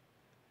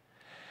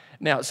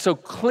 Now, so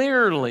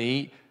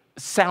clearly,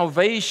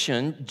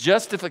 salvation,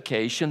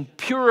 justification,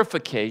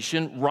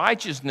 purification,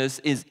 righteousness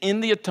is in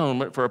the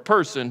atonement for a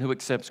person who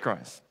accepts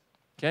Christ,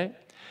 okay?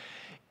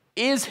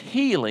 Is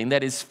healing,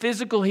 that is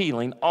physical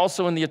healing,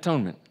 also in the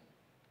atonement?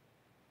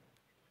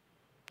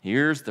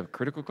 Here's the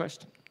critical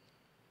question.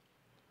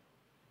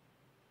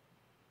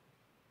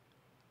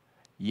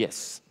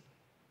 Yes.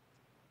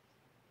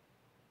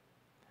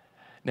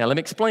 Now, let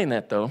me explain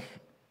that, though,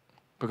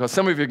 because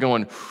some of you are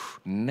going,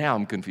 now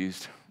I'm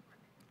confused.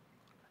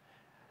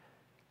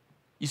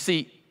 You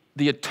see,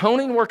 the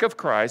atoning work of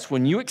Christ,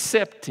 when you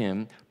accept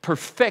Him,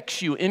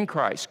 perfects you in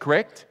Christ,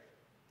 correct?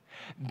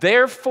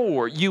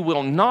 Therefore, you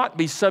will not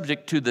be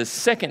subject to the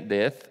second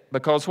death,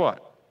 because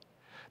what?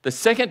 The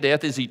second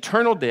death is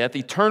eternal death,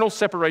 eternal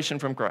separation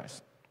from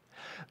Christ.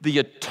 The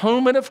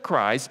atonement of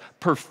Christ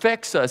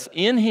perfects us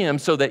in Him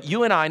so that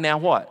you and I now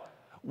what?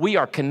 We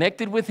are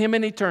connected with Him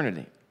in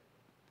eternity.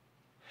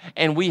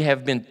 And we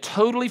have been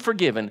totally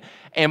forgiven.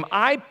 Am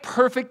I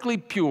perfectly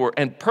pure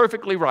and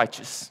perfectly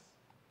righteous?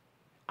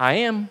 I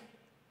am.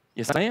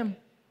 Yes, I am.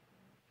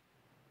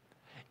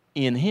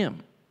 In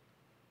Him.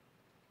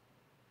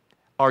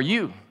 Are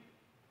you?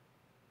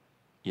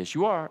 Yes,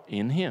 you are.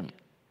 In Him.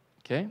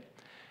 Okay?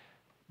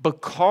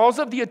 Because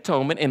of the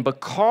atonement and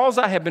because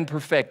I have been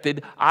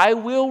perfected, I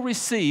will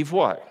receive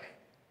what?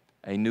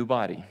 A new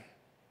body.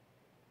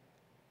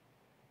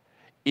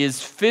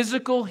 Is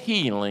physical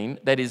healing,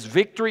 that is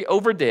victory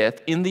over death,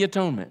 in the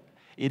atonement?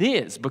 It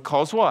is,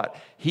 because what?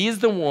 He is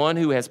the one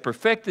who has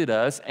perfected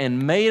us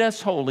and made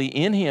us holy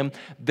in Him.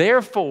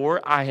 Therefore,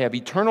 I have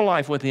eternal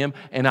life with Him,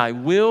 and I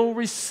will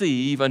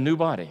receive a new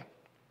body.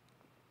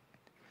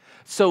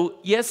 So,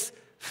 yes,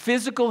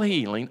 physical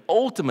healing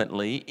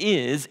ultimately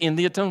is in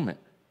the atonement.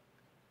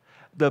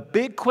 The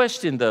big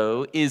question,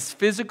 though, is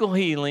physical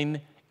healing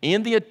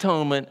in the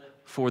atonement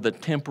for the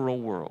temporal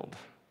world.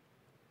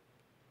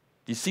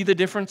 Do you see the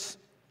difference?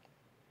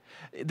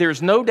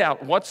 There's no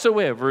doubt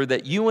whatsoever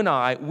that you and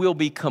I will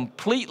be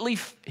completely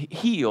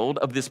healed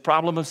of this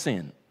problem of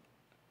sin.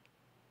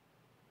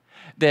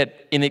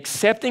 That in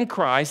accepting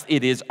Christ,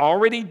 it is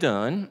already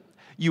done.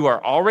 You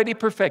are already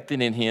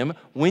perfected in Him.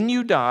 When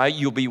you die,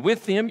 you'll be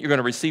with Him. You're going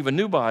to receive a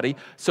new body.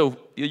 So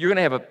you're going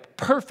to have a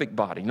perfect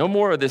body. No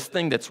more of this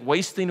thing that's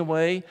wasting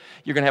away.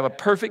 You're going to have a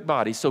perfect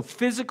body. So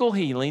physical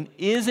healing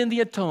is in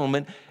the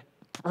atonement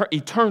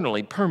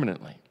eternally,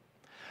 permanently.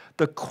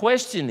 The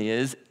question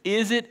is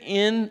it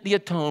in the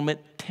atonement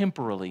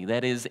temporally?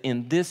 That is,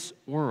 in this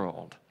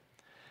world.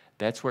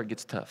 That's where it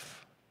gets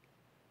tough.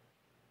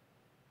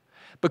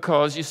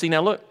 Because, you see,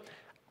 now look,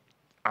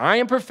 I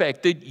am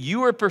perfected,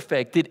 you are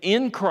perfected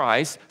in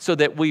Christ so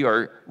that we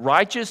are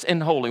righteous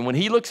and holy. When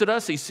He looks at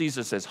us, He sees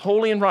us as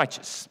holy and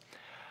righteous.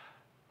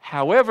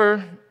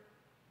 However,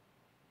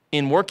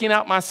 in working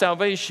out my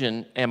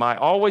salvation, am I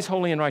always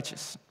holy and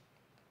righteous?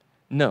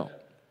 No,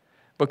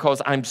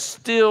 because I'm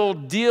still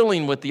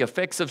dealing with the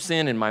effects of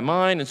sin in my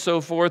mind and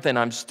so forth, and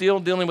I'm still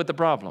dealing with the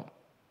problem.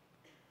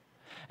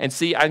 And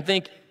see, I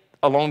think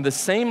along the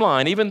same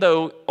line, even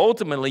though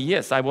ultimately,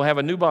 yes, I will have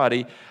a new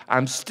body,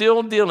 I'm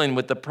still dealing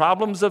with the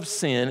problems of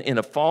sin in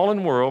a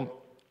fallen world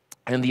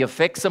and the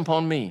effects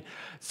upon me.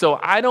 So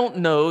I don't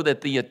know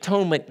that the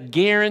atonement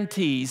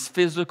guarantees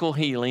physical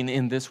healing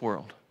in this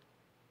world.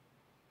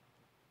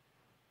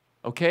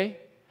 Okay?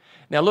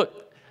 Now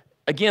look,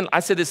 again,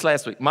 I said this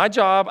last week. My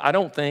job, I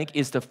don't think,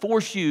 is to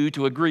force you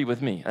to agree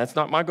with me. That's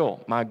not my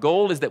goal. My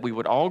goal is that we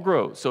would all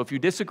grow. So if you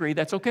disagree,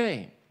 that's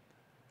okay.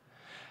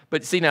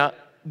 But see now,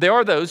 there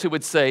are those who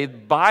would say,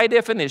 by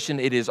definition,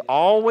 it is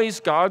always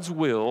God's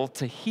will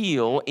to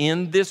heal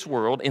in this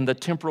world, in the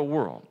temporal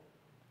world.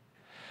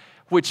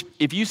 Which,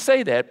 if you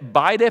say that,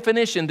 by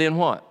definition, then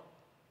what?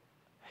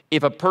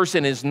 If a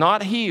person is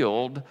not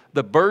healed,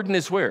 the burden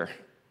is where?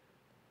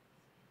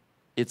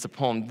 It's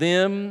upon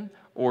them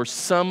or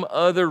some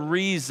other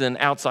reason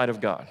outside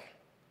of God.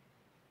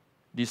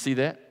 Do you see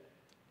that?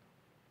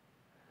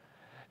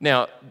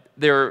 Now,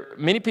 there are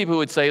many people who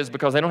would say it's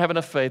because they don't have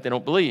enough faith, they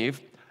don't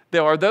believe.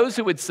 There are those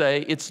who would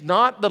say it's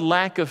not the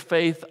lack of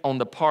faith on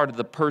the part of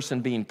the person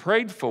being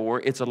prayed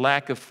for, it's a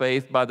lack of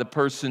faith by the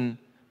person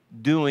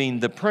doing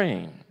the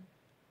praying.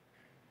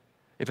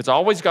 If it's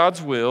always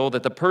God's will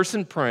that the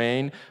person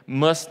praying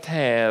must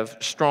have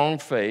strong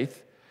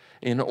faith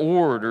in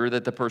order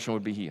that the person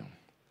would be healed.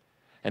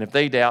 And if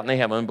they doubt and they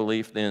have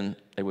unbelief, then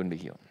they wouldn't be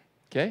healed.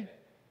 Okay?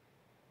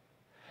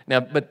 Now,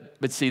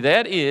 but see,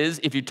 that is,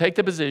 if you take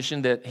the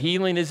position that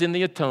healing is in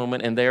the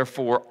atonement and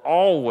therefore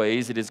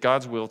always it is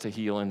God's will to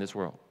heal in this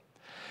world.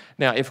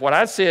 Now, if what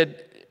I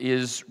said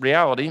is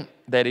reality,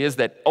 that is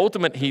that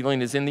ultimate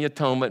healing is in the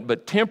atonement,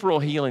 but temporal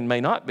healing may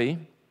not be,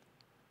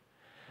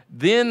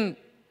 then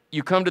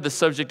you come to the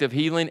subject of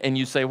healing and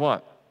you say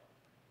what?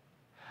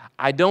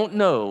 I don't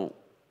know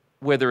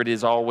whether it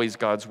is always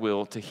God's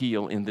will to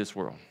heal in this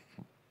world.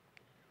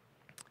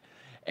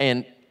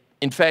 And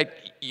in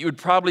fact, you would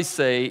probably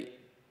say,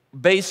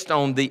 based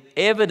on the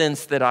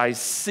evidence that I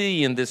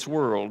see in this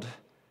world,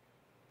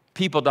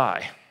 people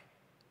die.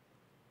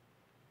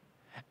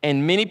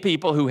 And many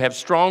people who have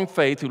strong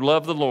faith, who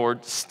love the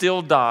Lord,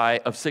 still die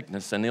of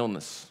sickness and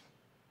illness.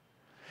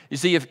 You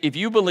see, if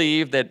you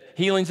believe that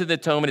healing's in the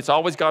atonement, it's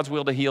always God's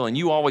will to heal, and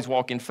you always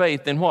walk in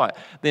faith, then what?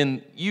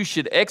 Then you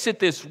should exit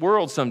this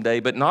world someday,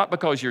 but not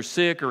because you're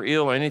sick or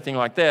ill or anything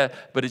like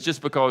that, but it's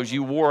just because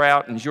you wore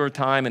out in your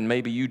time and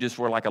maybe you just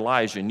were like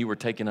Elijah and you were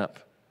taken up.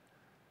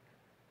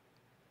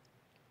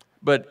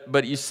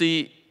 But you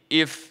see,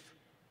 if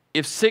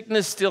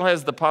sickness still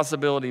has the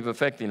possibility of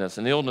affecting us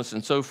and illness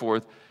and so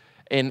forth,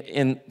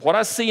 and what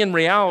I see in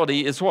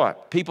reality is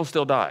what? People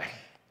still die.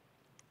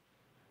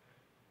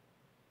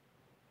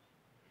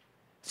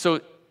 So,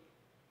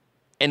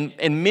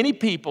 and many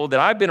people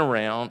that I've been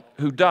around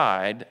who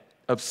died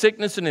of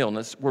sickness and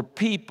illness were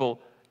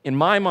people, in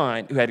my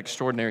mind, who had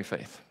extraordinary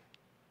faith.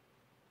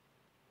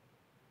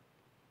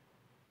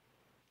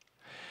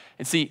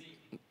 And see,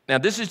 now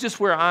this is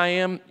just where I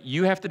am.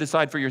 You have to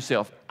decide for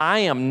yourself. I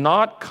am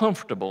not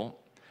comfortable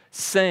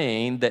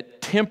saying that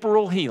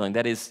temporal healing,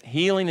 that is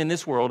healing in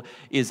this world,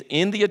 is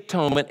in the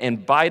atonement,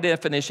 and by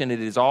definition, it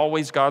is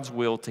always God's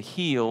will to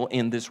heal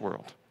in this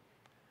world.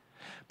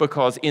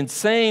 Because in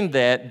saying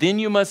that, then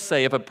you must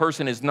say if a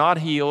person is not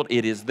healed,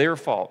 it is their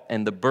fault,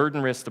 and the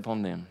burden rests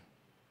upon them.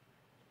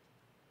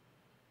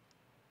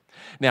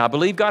 Now, I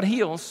believe God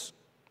heals,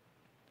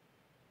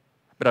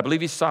 but I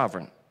believe He's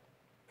sovereign.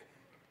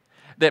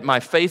 That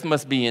my faith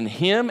must be in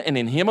Him and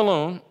in Him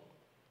alone,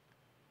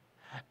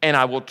 and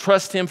I will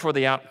trust Him for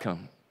the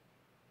outcome.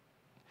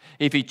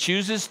 If He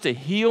chooses to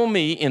heal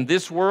me in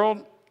this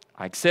world,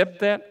 I accept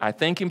that, I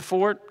thank Him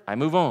for it, I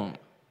move on.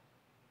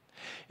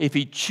 If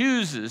He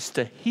chooses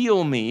to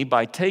heal me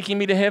by taking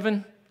me to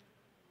heaven,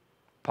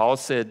 Paul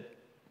said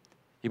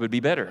it would be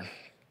better.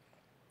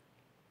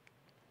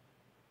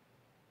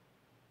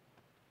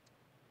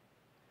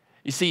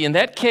 You see, in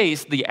that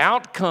case, the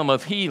outcome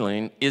of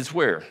healing is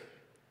where?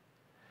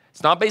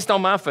 It's not based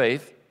on my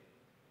faith.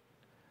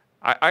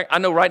 I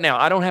know right now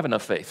I don't have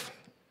enough faith.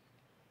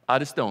 I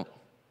just don't.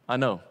 I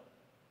know.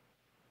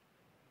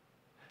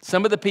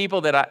 Some of the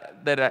people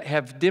that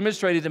have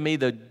demonstrated to me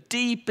the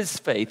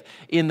deepest faith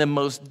in the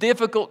most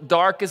difficult,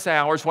 darkest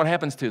hours, what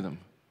happens to them?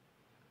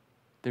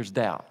 There's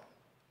doubt.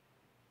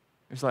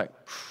 It's like,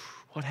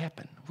 what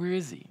happened? Where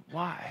is He?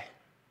 Why?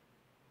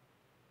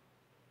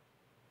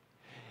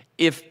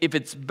 If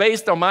it's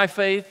based on my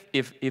faith,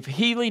 if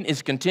healing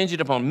is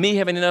contingent upon me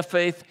having enough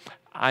faith,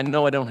 I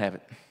know I don't have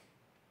it.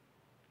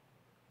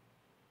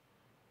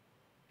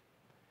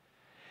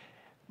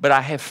 But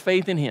I have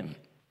faith in Him.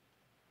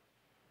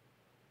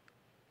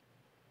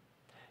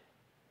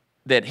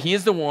 That He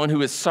is the one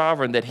who is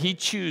sovereign, that He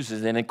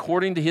chooses, and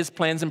according to His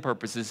plans and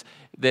purposes,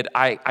 that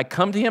I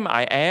come to Him,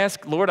 I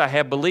ask, Lord, I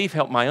have belief,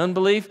 help my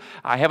unbelief.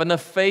 I have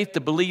enough faith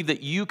to believe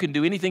that You can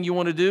do anything You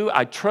want to do.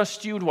 I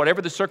trust You,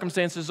 whatever the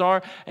circumstances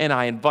are, and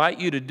I invite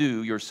You to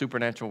do Your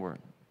supernatural work.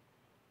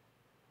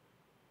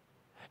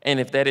 And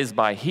if that is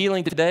by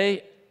healing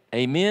today,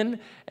 amen.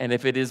 And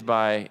if it is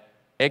by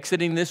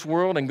exiting this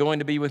world and going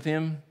to be with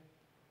Him,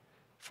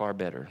 far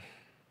better.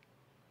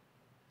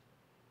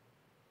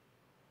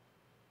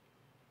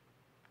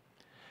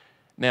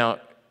 Now,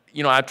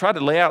 I try to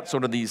lay out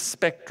sort of these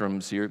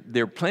spectrums here.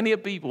 There are plenty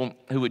of people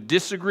who would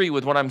disagree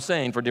with what I'm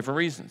saying for different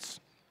reasons.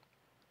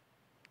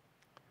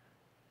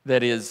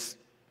 That is,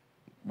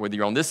 whether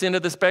you're on this end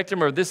of the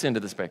spectrum or this end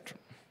of the spectrum.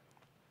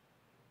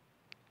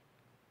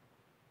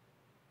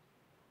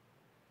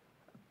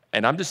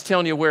 And I'm just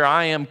telling you where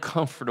I am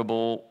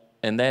comfortable,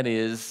 and that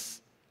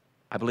is,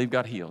 I believe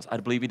God heals. I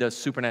believe He does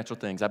supernatural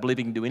things. I believe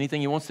He can do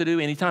anything He wants to do,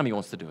 anytime He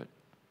wants to do it.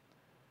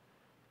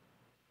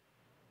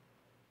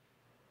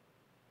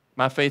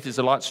 My faith is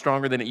a lot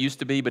stronger than it used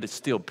to be, but it's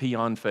still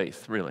peon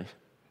faith, really,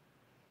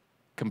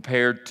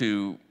 compared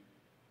to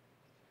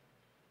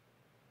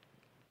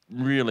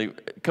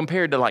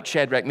like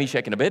Shadrach,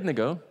 Meshach, and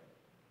Abednego.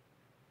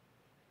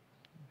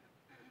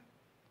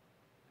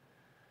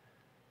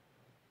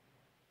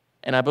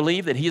 And I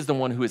believe that He is the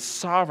one who is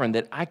sovereign,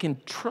 that I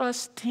can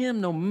trust Him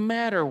no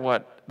matter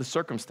what the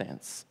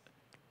circumstance,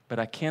 but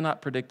I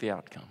cannot predict the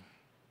outcome.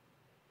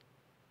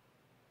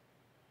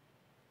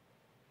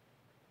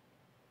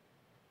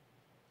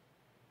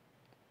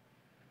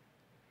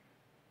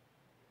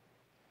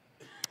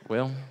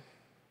 Well,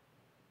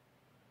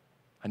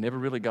 I never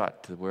really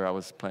got to where I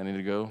was planning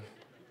to go,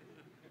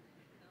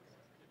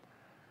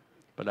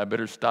 but I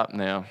better stop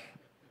now.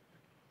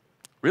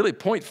 Really,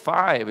 point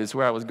 5 is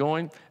where I was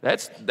going.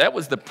 That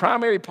was the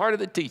primary part of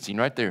the teaching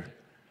right there.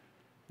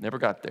 Never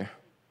got there.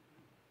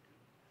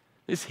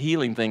 This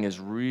healing thing is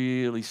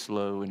really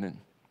slow, and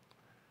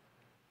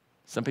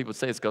some people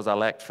say it's because I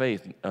lack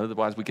faith.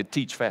 Otherwise, we could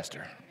teach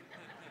faster.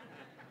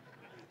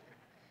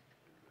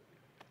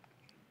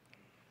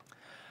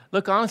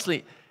 Look,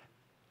 honestly,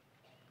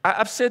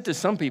 I've said to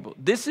some people,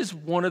 this is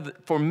one of the,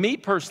 for me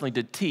personally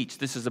to teach,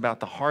 this is about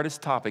the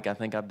hardest topic I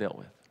think I've dealt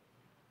with.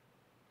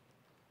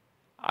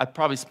 I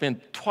probably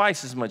spent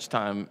twice as much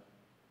time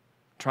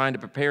trying to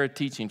prepare a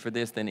teaching for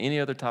this than any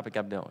other topic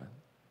I've dealt with.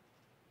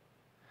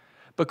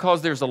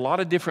 Because there's a lot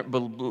of different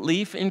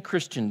belief in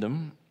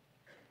Christendom,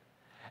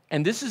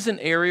 and this is an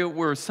area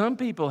where some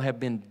people have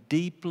been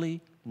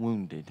deeply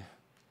wounded.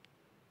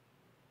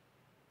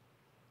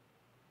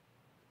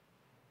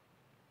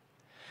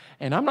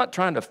 And I'm not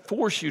trying to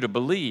force you to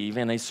believe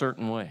in a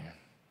certain way.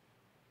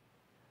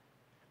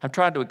 I've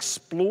tried to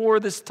explore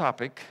this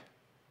topic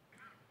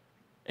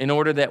in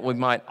order that we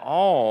might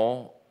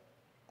all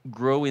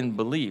grow in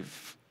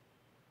belief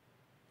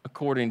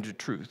according to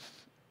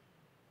truth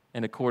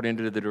and according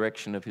to the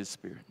direction of His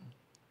Spirit.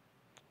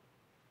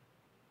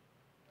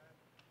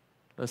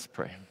 Let's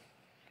pray.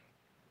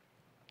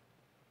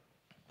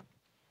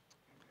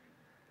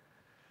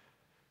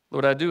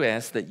 Lord, I do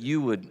ask that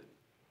you would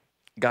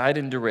guide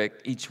and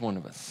direct each one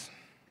of us,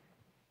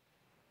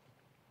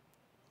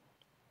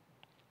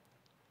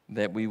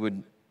 that we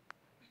would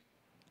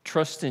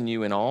trust in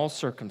you in all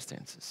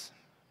circumstances,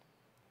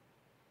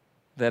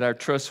 that our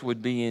trust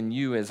would be in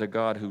you as a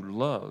God who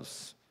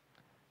loves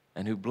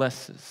and who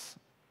blesses,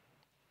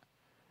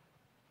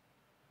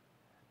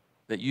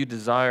 that you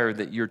desire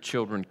that your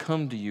children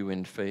come to you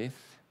in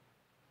faith,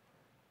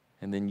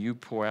 and then you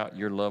pour out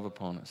your love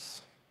upon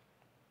us.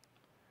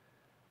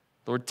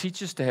 Lord,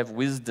 teach us to have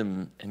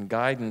wisdom and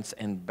guidance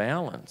and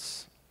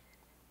balance,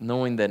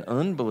 knowing that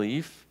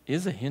unbelief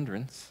is a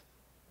hindrance,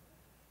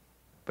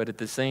 but at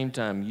the same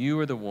time, you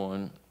are the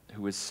one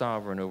who is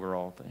sovereign over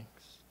all things.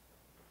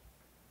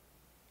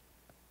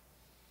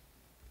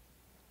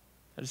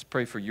 I just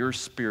pray for your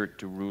Spirit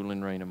to rule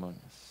and reign among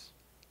us.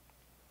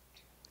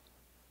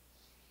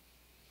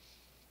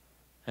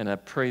 And I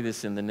pray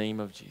this in the name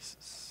of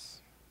Jesus.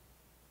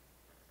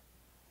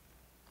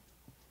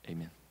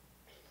 Amen.